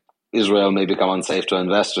like Israel may become unsafe to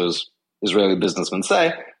investors, Israeli businessmen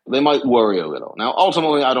say, they might worry a little. Now,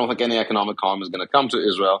 ultimately, I don't think any economic harm is going to come to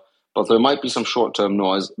Israel, but there might be some short-term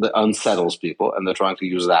noise that unsettles people, and they're trying to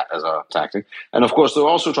use that as a tactic. And of course, they're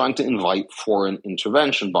also trying to invite foreign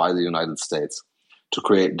intervention by the United States to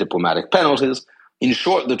create diplomatic penalties. In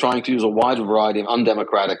short, they're trying to use a wide variety of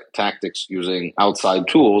undemocratic tactics using outside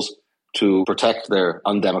tools to protect their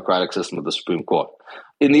undemocratic system of the Supreme Court.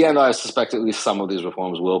 In the end, I suspect at least some of these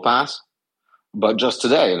reforms will pass. But just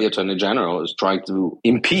today, the Attorney General is trying to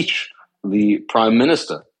impeach the Prime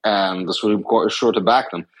Minister, and the Supreme Court is sure to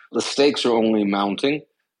back them. The stakes are only mounting.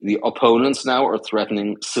 The opponents now are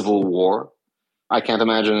threatening civil war. I can't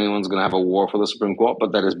imagine anyone's going to have a war for the Supreme Court,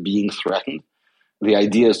 but that is being threatened. The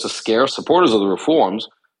idea is to scare supporters of the reforms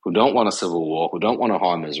who don't want a civil war, who don't want to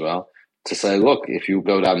harm Israel, to say, look, if you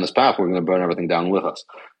go down this path, we're going to burn everything down with us.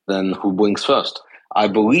 Then who blinks first? I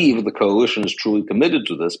believe the coalition is truly committed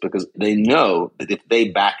to this because they know that if they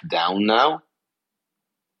back down now,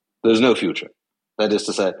 there's no future. That is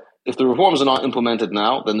to say, if the reforms are not implemented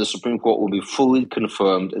now, then the Supreme Court will be fully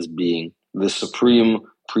confirmed as being the supreme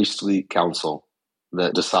priestly council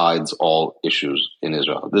that decides all issues in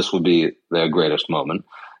Israel. This will be their greatest moment,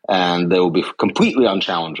 and they will be completely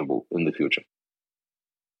unchallengeable in the future.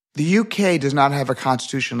 The UK does not have a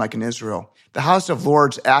constitution like in Israel. The House of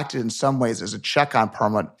Lords acted in some ways as a check on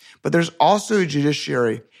Parliament, but there's also a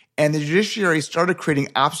judiciary, and the judiciary started creating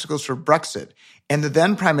obstacles for Brexit. And the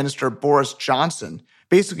then Prime Minister Boris Johnson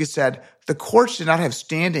basically said the courts did not have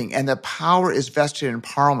standing and the power is vested in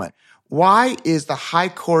Parliament. Why is the High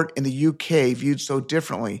Court in the UK viewed so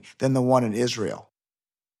differently than the one in Israel?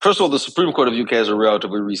 First of all, the Supreme Court of UK is a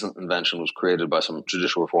relatively recent invention. It was created by some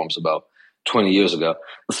judicial reforms about 20 years ago.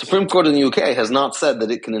 The Supreme Court in the UK has not said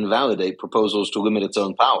that it can invalidate proposals to limit its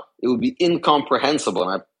own power. It would be incomprehensible,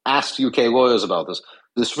 and I've asked UK lawyers about this.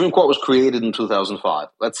 The Supreme Court was created in 2005.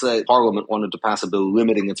 Let's say Parliament wanted to pass a bill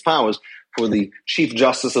limiting its powers for the Chief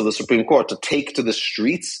Justice of the Supreme Court to take to the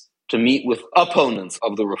streets to meet with opponents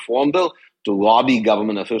of the reform bill, to lobby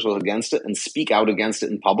government officials against it and speak out against it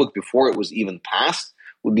in public before it was even passed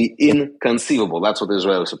would be inconceivable. That's what the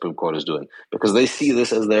Israeli Supreme Court is doing because they see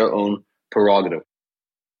this as their own prerogative.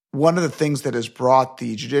 One of the things that has brought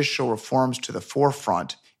the judicial reforms to the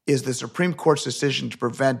forefront is the Supreme Court's decision to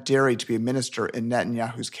prevent Deri to be a minister in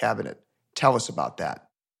Netanyahu's cabinet. Tell us about that.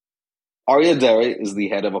 Aryeh Deri is the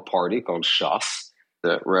head of a party called Shas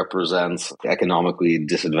that represents economically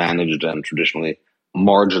disadvantaged and traditionally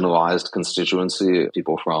marginalized constituency,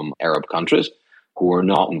 people from Arab countries who were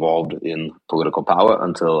not involved in political power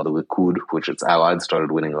until the Likud, which its allied,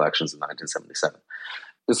 started winning elections in 1977.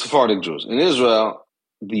 The Sephardic Jews. In Israel,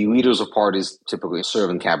 the leaders of parties typically serve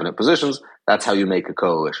in cabinet positions. That's how you make a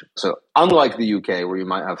coalition. So unlike the UK, where you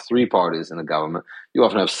might have 3 parties in a government, you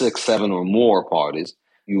often have 6, 7, or more parties.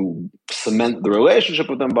 You cement the relationship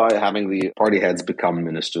with them by having the party heads become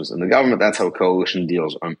ministers in the government. That's how coalition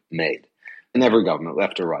deals are made in every government,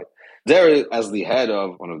 left or right. Deri, as the head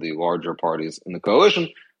of one of the larger parties in the coalition,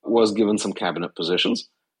 was given some cabinet positions.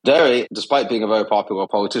 Deri, despite being a very popular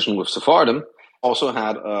politician with Sephardim, also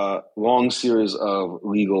had a long series of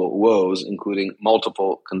legal woes, including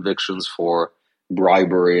multiple convictions for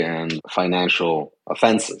bribery and financial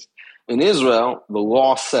offenses. In Israel, the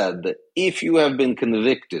law said that if you have been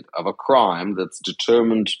convicted of a crime that's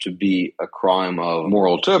determined to be a crime of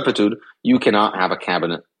moral turpitude, you cannot have a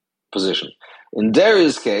cabinet position. In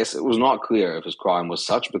Deri's case, it was not clear if his crime was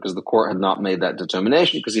such because the court had not made that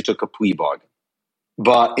determination because he took a plea bargain.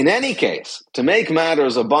 But in any case, to make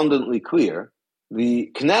matters abundantly clear,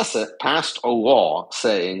 the Knesset passed a law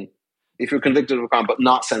saying if you're convicted of a crime but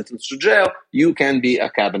not sentenced to jail, you can be a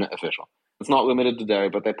cabinet official. It's not limited to Deri,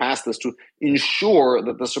 but they passed this to ensure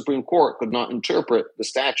that the Supreme Court could not interpret the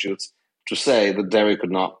statutes to say that Deri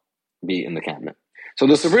could not be in the cabinet. So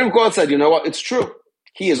the Supreme Court said, you know what, it's true.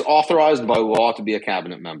 He is authorized by law to be a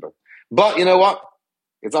cabinet member. But you know what?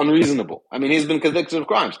 It's unreasonable. I mean, he's been convicted of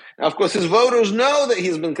crimes. Now, of course, his voters know that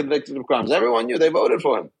he's been convicted of crimes. Everyone knew. They voted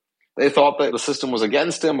for him. They thought that the system was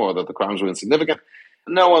against him or that the crimes were insignificant.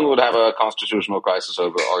 No one would have a constitutional crisis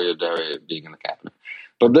over Aryeh Deri being in the cabinet.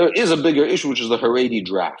 But there is a bigger issue, which is the Haredi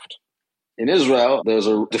draft. In Israel, there's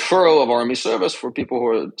a deferral of army service for people who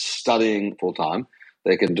are studying full-time.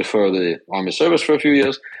 They can defer the army service for a few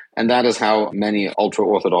years, and that is how many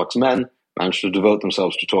ultra-Orthodox men managed to devote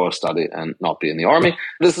themselves to Torah study and not be in the army.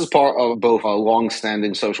 This is part of both a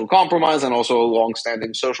long-standing social compromise and also a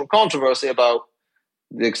long-standing social controversy about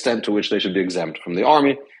the extent to which they should be exempt from the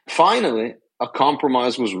army. Finally, a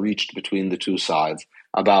compromise was reached between the two sides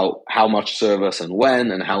about how much service and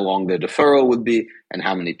when and how long their deferral would be and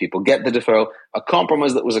how many people get the deferral, a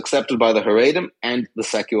compromise that was accepted by the Haredim and the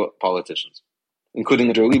secular politicians,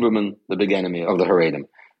 including Lieberman, the big enemy of the Haredim.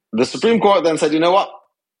 The Supreme Court then said, you know what?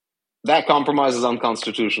 That compromise is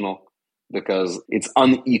unconstitutional because it's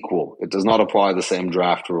unequal. It does not apply the same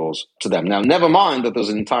draft rules to them. Now, never mind that there's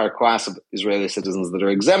an entire class of Israeli citizens that are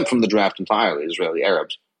exempt from the draft entirely. Israeli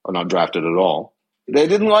Arabs are not drafted at all. They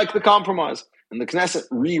didn't like the compromise. And the Knesset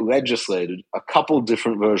re-legislated a couple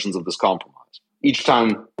different versions of this compromise, each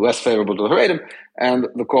time less favorable to the Haredim. And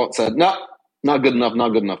the court said, no, not good enough,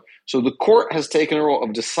 not good enough. So the court has taken a role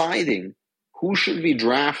of deciding who should be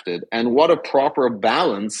drafted and what a proper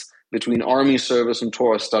balance between army service and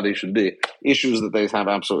Torah study should be, issues that they have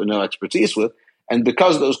absolutely no expertise with. And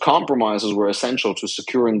because those compromises were essential to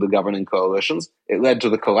securing the governing coalitions, it led to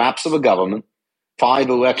the collapse of a government, 5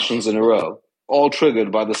 elections in a row, all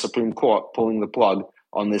triggered by the Supreme Court pulling the plug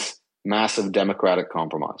on this massive democratic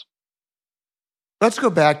compromise. Let's go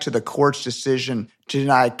back to the court's decision to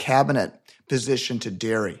deny cabinet position to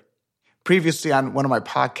Deri. Previously on one of my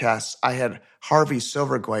podcasts, I had Harvey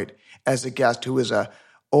Silverglate as a guest, who is an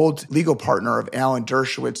old legal partner of Alan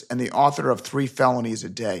Dershowitz and the author of 3 Felonies a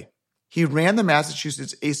Day. He ran the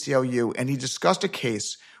Massachusetts ACLU, and he discussed a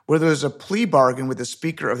case where there was a plea bargain with the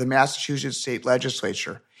Speaker of the Massachusetts State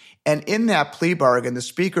Legislature. And in that plea bargain, the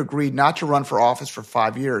Speaker agreed not to run for office for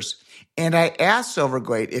 5 years. And I asked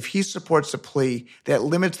Silverglate if he supports a plea that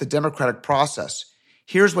limits the democratic process.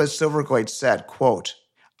 Here's what Silverglate said, quote,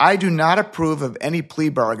 I do not approve of any plea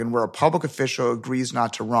bargain where a public official agrees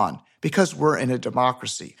not to run, because we're in a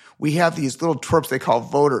democracy. We have these little twerps they call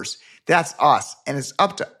voters. That's us, and it's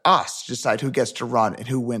up to us to decide who gets to run and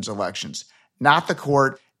who wins elections. Not the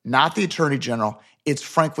court, not the attorney general. It's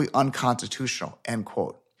frankly unconstitutional, end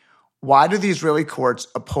quote. Why do the Israeli courts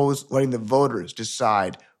oppose letting the voters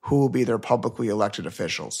decide who will be their publicly elected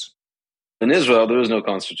officials? In Israel, there is no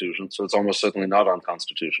constitution, so it's almost certainly not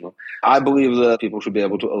unconstitutional. I believe that people should be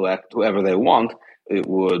able to elect whoever they want. It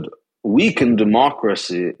would weaken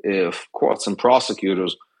democracy if courts and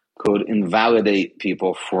prosecutors could invalidate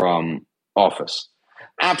people from office,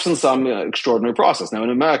 absent some extraordinary process. Now, in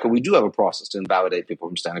America, we do have a process to invalidate people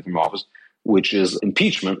from standing from office, which is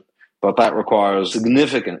impeachment, but that requires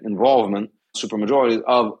significant involvement, supermajority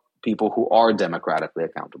of people who are democratically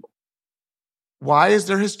accountable. Why is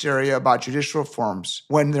there hysteria about judicial reforms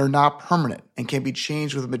when they're not permanent and can be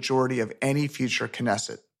changed with a majority of any future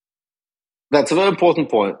Knesset? That's a very important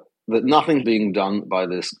point, that nothing being done by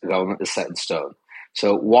this government is set in stone.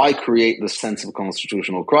 So why create this sense of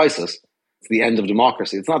constitutional crisis? It's the end of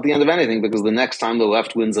democracy. It's not the end of anything, because the next time the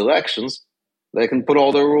left wins elections, they can put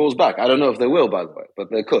all their rules back. I don't know if they will, by the way, but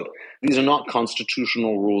they could. These are not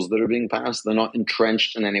constitutional rules that are being passed. They're not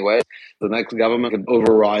entrenched in any way. The next government can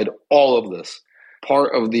override all of this.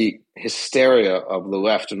 Part of the hysteria of the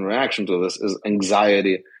left in reaction to this is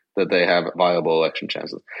anxiety that they have viable election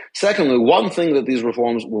chances. Secondly, one thing that these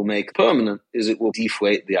reforms will make permanent is it will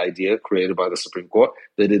deflate the idea created by the Supreme Court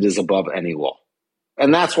that it is above any law.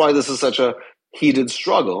 And that's why this is such a heated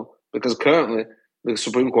struggle, because currently the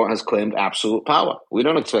Supreme Court has claimed absolute power. We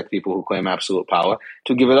don't expect people who claim absolute power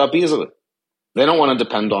to give it up easily. They don't want to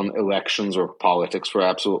depend on elections or politics for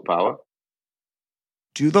absolute power.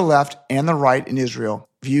 Do the left and the right in Israel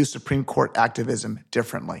view Supreme Court activism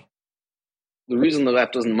differently? The reason the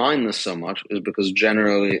left doesn't mind this so much is because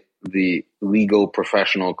generally the legal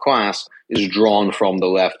professional class is drawn from the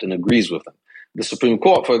left and agrees with them. The Supreme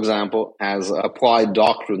Court, for example, has applied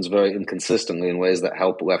doctrines very inconsistently in ways that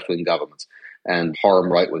help left-wing governments and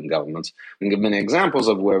harm right-wing governments. We can give many examples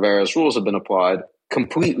of where various rules have been applied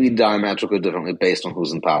completely diametrically differently based on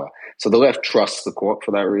who's in power. So the left trusts the court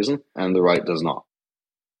for that reason, and the right does not.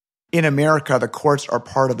 In America, the courts are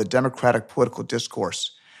part of the democratic political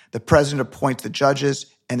discourse. The president appoints the judges,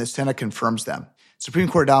 and the Senate confirms them. Supreme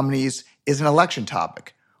Court nominees is an election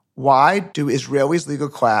topic. Why do Israelis' legal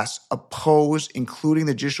class oppose including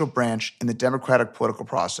the judicial branch in the democratic political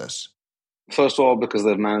process? First of all, because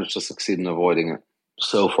they've managed to succeed in avoiding it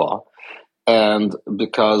so far, and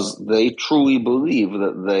because they truly believe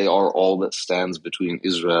that they are all that stands between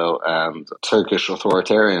Israel and Turkish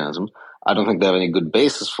authoritarianism. I don't think they have any good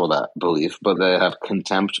basis for that belief, but they have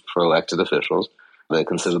contempt for elected officials. They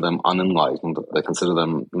consider them unenlightened. They consider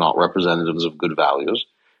them not representatives of good values.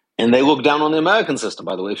 And they look down on the American system,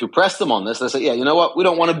 by the way. If you press them on this, they say, yeah, you know what? We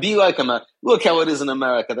don't want to be like America. Look how it is in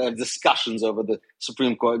America. They have discussions over the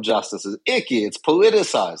Supreme Court justices. Icky. It's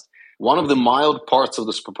politicized. One of the mild parts of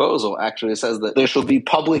this proposal actually says that there shall be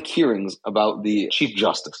public hearings about the Chief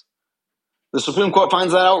Justice. The Supreme Court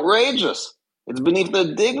finds that outrageous. It's beneath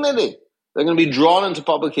their dignity. They're going to be drawn into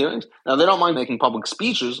public hearings. Now, they don't mind making public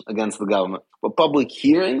speeches against the government, but public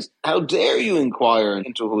hearings? How dare you inquire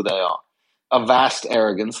into who they are? A vast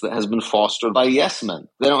arrogance that has been fostered by yes men.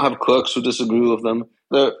 They don't have clerks who disagree with them.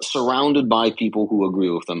 They're surrounded by people who agree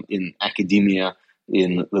with them in academia,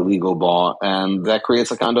 in the legal bar, and that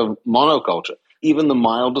creates a kind of monoculture. Even the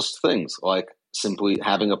mildest things, like simply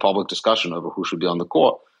having a public discussion over who should be on the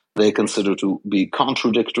court, they consider to be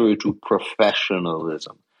contradictory to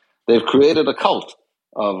professionalism. They've created a cult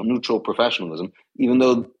of neutral professionalism, even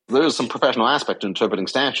though there is some professional aspect to interpreting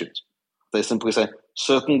statutes. They simply say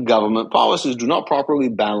certain government policies do not properly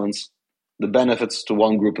balance the benefits to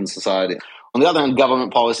one group in society. On the other hand,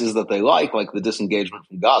 government policies that they like the disengagement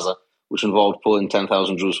from Gaza, which involved pulling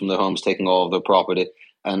 10,000 Jews from their homes, taking all of their property,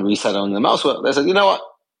 and resettling them elsewhere, they said, you know what,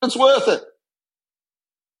 it's worth it.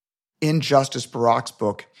 In Justice Barak's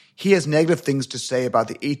book, he has negative things to say about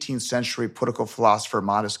the 18th century political philosopher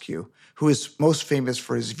Montesquieu, who is most famous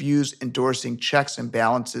for his views endorsing checks and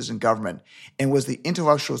balances in government and was the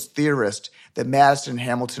intellectual theorist that Madison and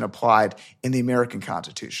Hamilton applied in the American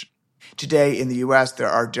Constitution. Today, in the U.S., there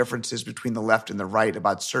are differences between the left and the right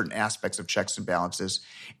about certain aspects of checks and balances,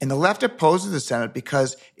 and the left opposes the Senate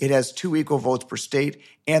because it has 2 equal votes per state,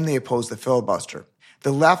 and they oppose the filibuster.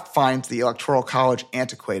 The left finds the Electoral College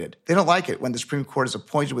antiquated. They don't like it when the Supreme Court is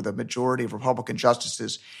appointed with a majority of Republican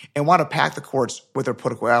justices and want to pack the courts with their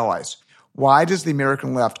political allies. Why does the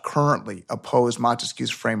American left currently oppose Montesquieu's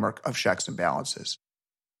framework of checks and balances?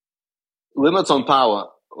 Limits on power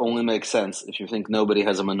only make sense if you think nobody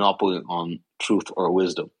has a monopoly on truth or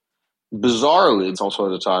wisdom. Bizarrely, it's also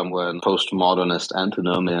at a time when postmodernist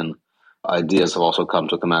antinomian ideas have also come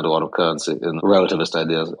to command a lot of currency in relativist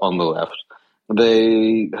ideas on the left.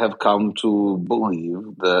 They have come to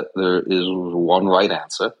believe that there is one right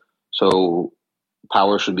answer, so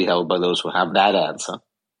power should be held by those who have that answer,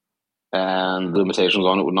 and limitations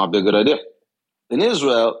on it would not be a good idea. In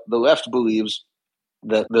Israel, the left believes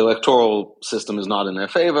that the electoral system is not in their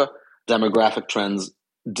favor, demographic trends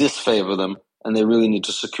disfavor them, and they really need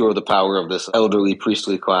to secure the power of this elderly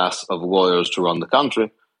priestly class of lawyers to run the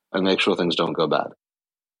country and make sure things don't go bad.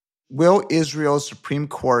 Will Israel's Supreme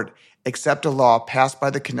Court accept a law passed by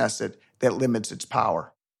the Knesset that limits its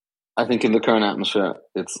power? I think in the current atmosphere,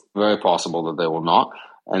 it's very possible that they will not.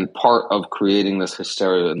 And part of creating this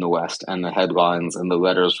hysteria in the West and the headlines and the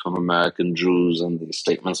letters from American Jews and the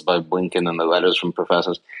statements by Blinken and the letters from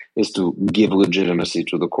professors is to give legitimacy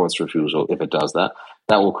to the court's refusal. If it does that,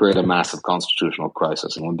 that will create a massive constitutional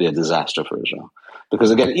crisis and would be a disaster for Israel.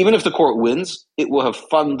 Because again, even if the court wins, it will have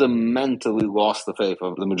fundamentally lost the faith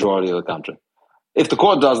of the majority of the country. If the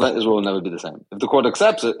court does that, Israel will never be the same. If the court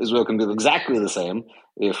accepts it, Israel can be exactly the same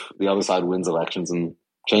if the other side wins elections and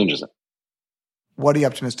changes it. What are you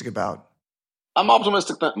optimistic about? I'm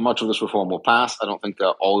optimistic that much of this reform will pass. I don't think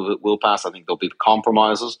all of it will pass. I think there'll be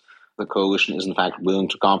compromises. The coalition is, in fact, willing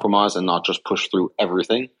to compromise and not just push through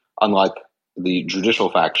everything, unlike the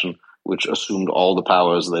judicial faction, which assumed all the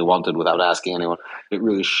powers they wanted without asking anyone. It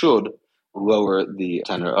really should lower the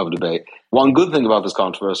tenor of debate. One good thing about this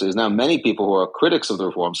controversy is now many people who are critics of the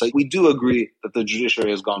reform say, we do agree that the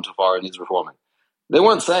judiciary has gone too far and needs reforming. They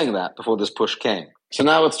weren't saying that before this push came. So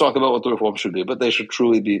now let's talk about what the reform should be, but they should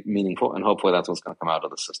truly be meaningful, and hopefully that's what's going to come out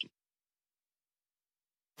of the system.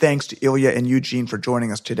 Thanks to Ilya and Eugene for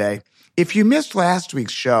joining us today. If you missed last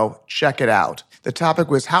week's show, check it out. The topic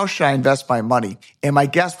was How Should I Invest My Money? And my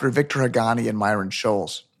guests were Victor Haghani and Myron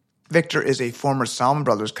Scholes. Victor is a former Salomon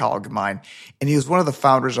Brothers colleague of mine, and he was one of the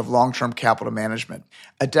founders of Long-Term Capital Management.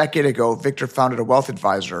 A decade ago, Victor founded a wealth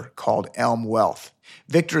advisor called Elm Wealth.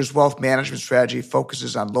 Victor's wealth management strategy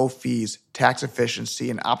focuses on low fees, tax efficiency,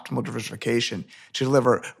 and optimal diversification to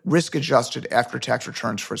deliver risk-adjusted after-tax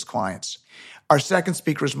returns for his clients. Our second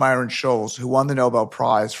speaker is Myron Scholes, who won the Nobel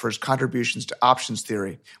Prize for his contributions to options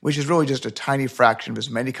theory, which is really just a tiny fraction of his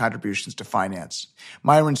many contributions to finance.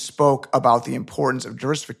 Myron spoke about the importance of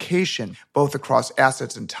diversification, both across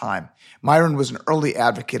assets and time. Myron was an early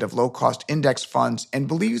advocate of low-cost index funds and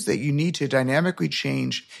believes that you need to dynamically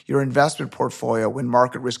change your investment portfolio when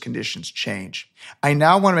market risk conditions change. I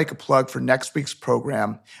now want to make a plug for next week's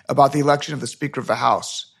program about the election of the Speaker of the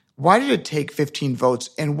House. Why did it take 15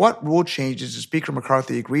 votes, and what rule changes did Speaker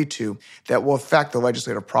McCarthy agree to that will affect the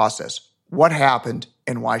legislative process? What happened,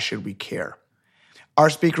 and why should we care? Our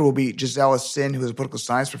speaker will be Gisela Sin, who is a political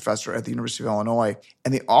science professor at the University of Illinois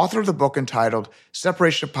and the author of the book entitled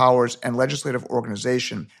Separation of Powers and Legislative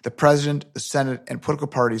Organization, the President, the Senate, and Political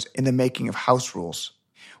Parties in the Making of House Rules.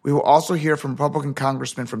 We will also hear from Republican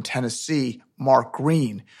Congressman from Tennessee, Mark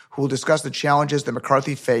Green, who will discuss the challenges that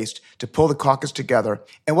McCarthy faced to pull the caucus together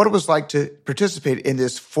and what it was like to participate in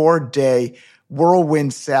this 4-day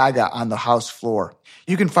whirlwind saga on the House floor.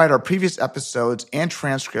 You can find our previous episodes and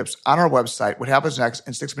transcripts on our website, whathappensnext,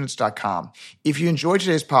 and 6minutes.com. If you enjoyed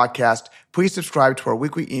today's podcast, please subscribe to our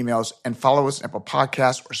weekly emails and follow us on Apple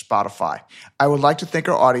Podcasts or Spotify. I would like to thank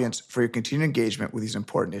our audience for your continued engagement with these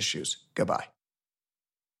important issues. Goodbye.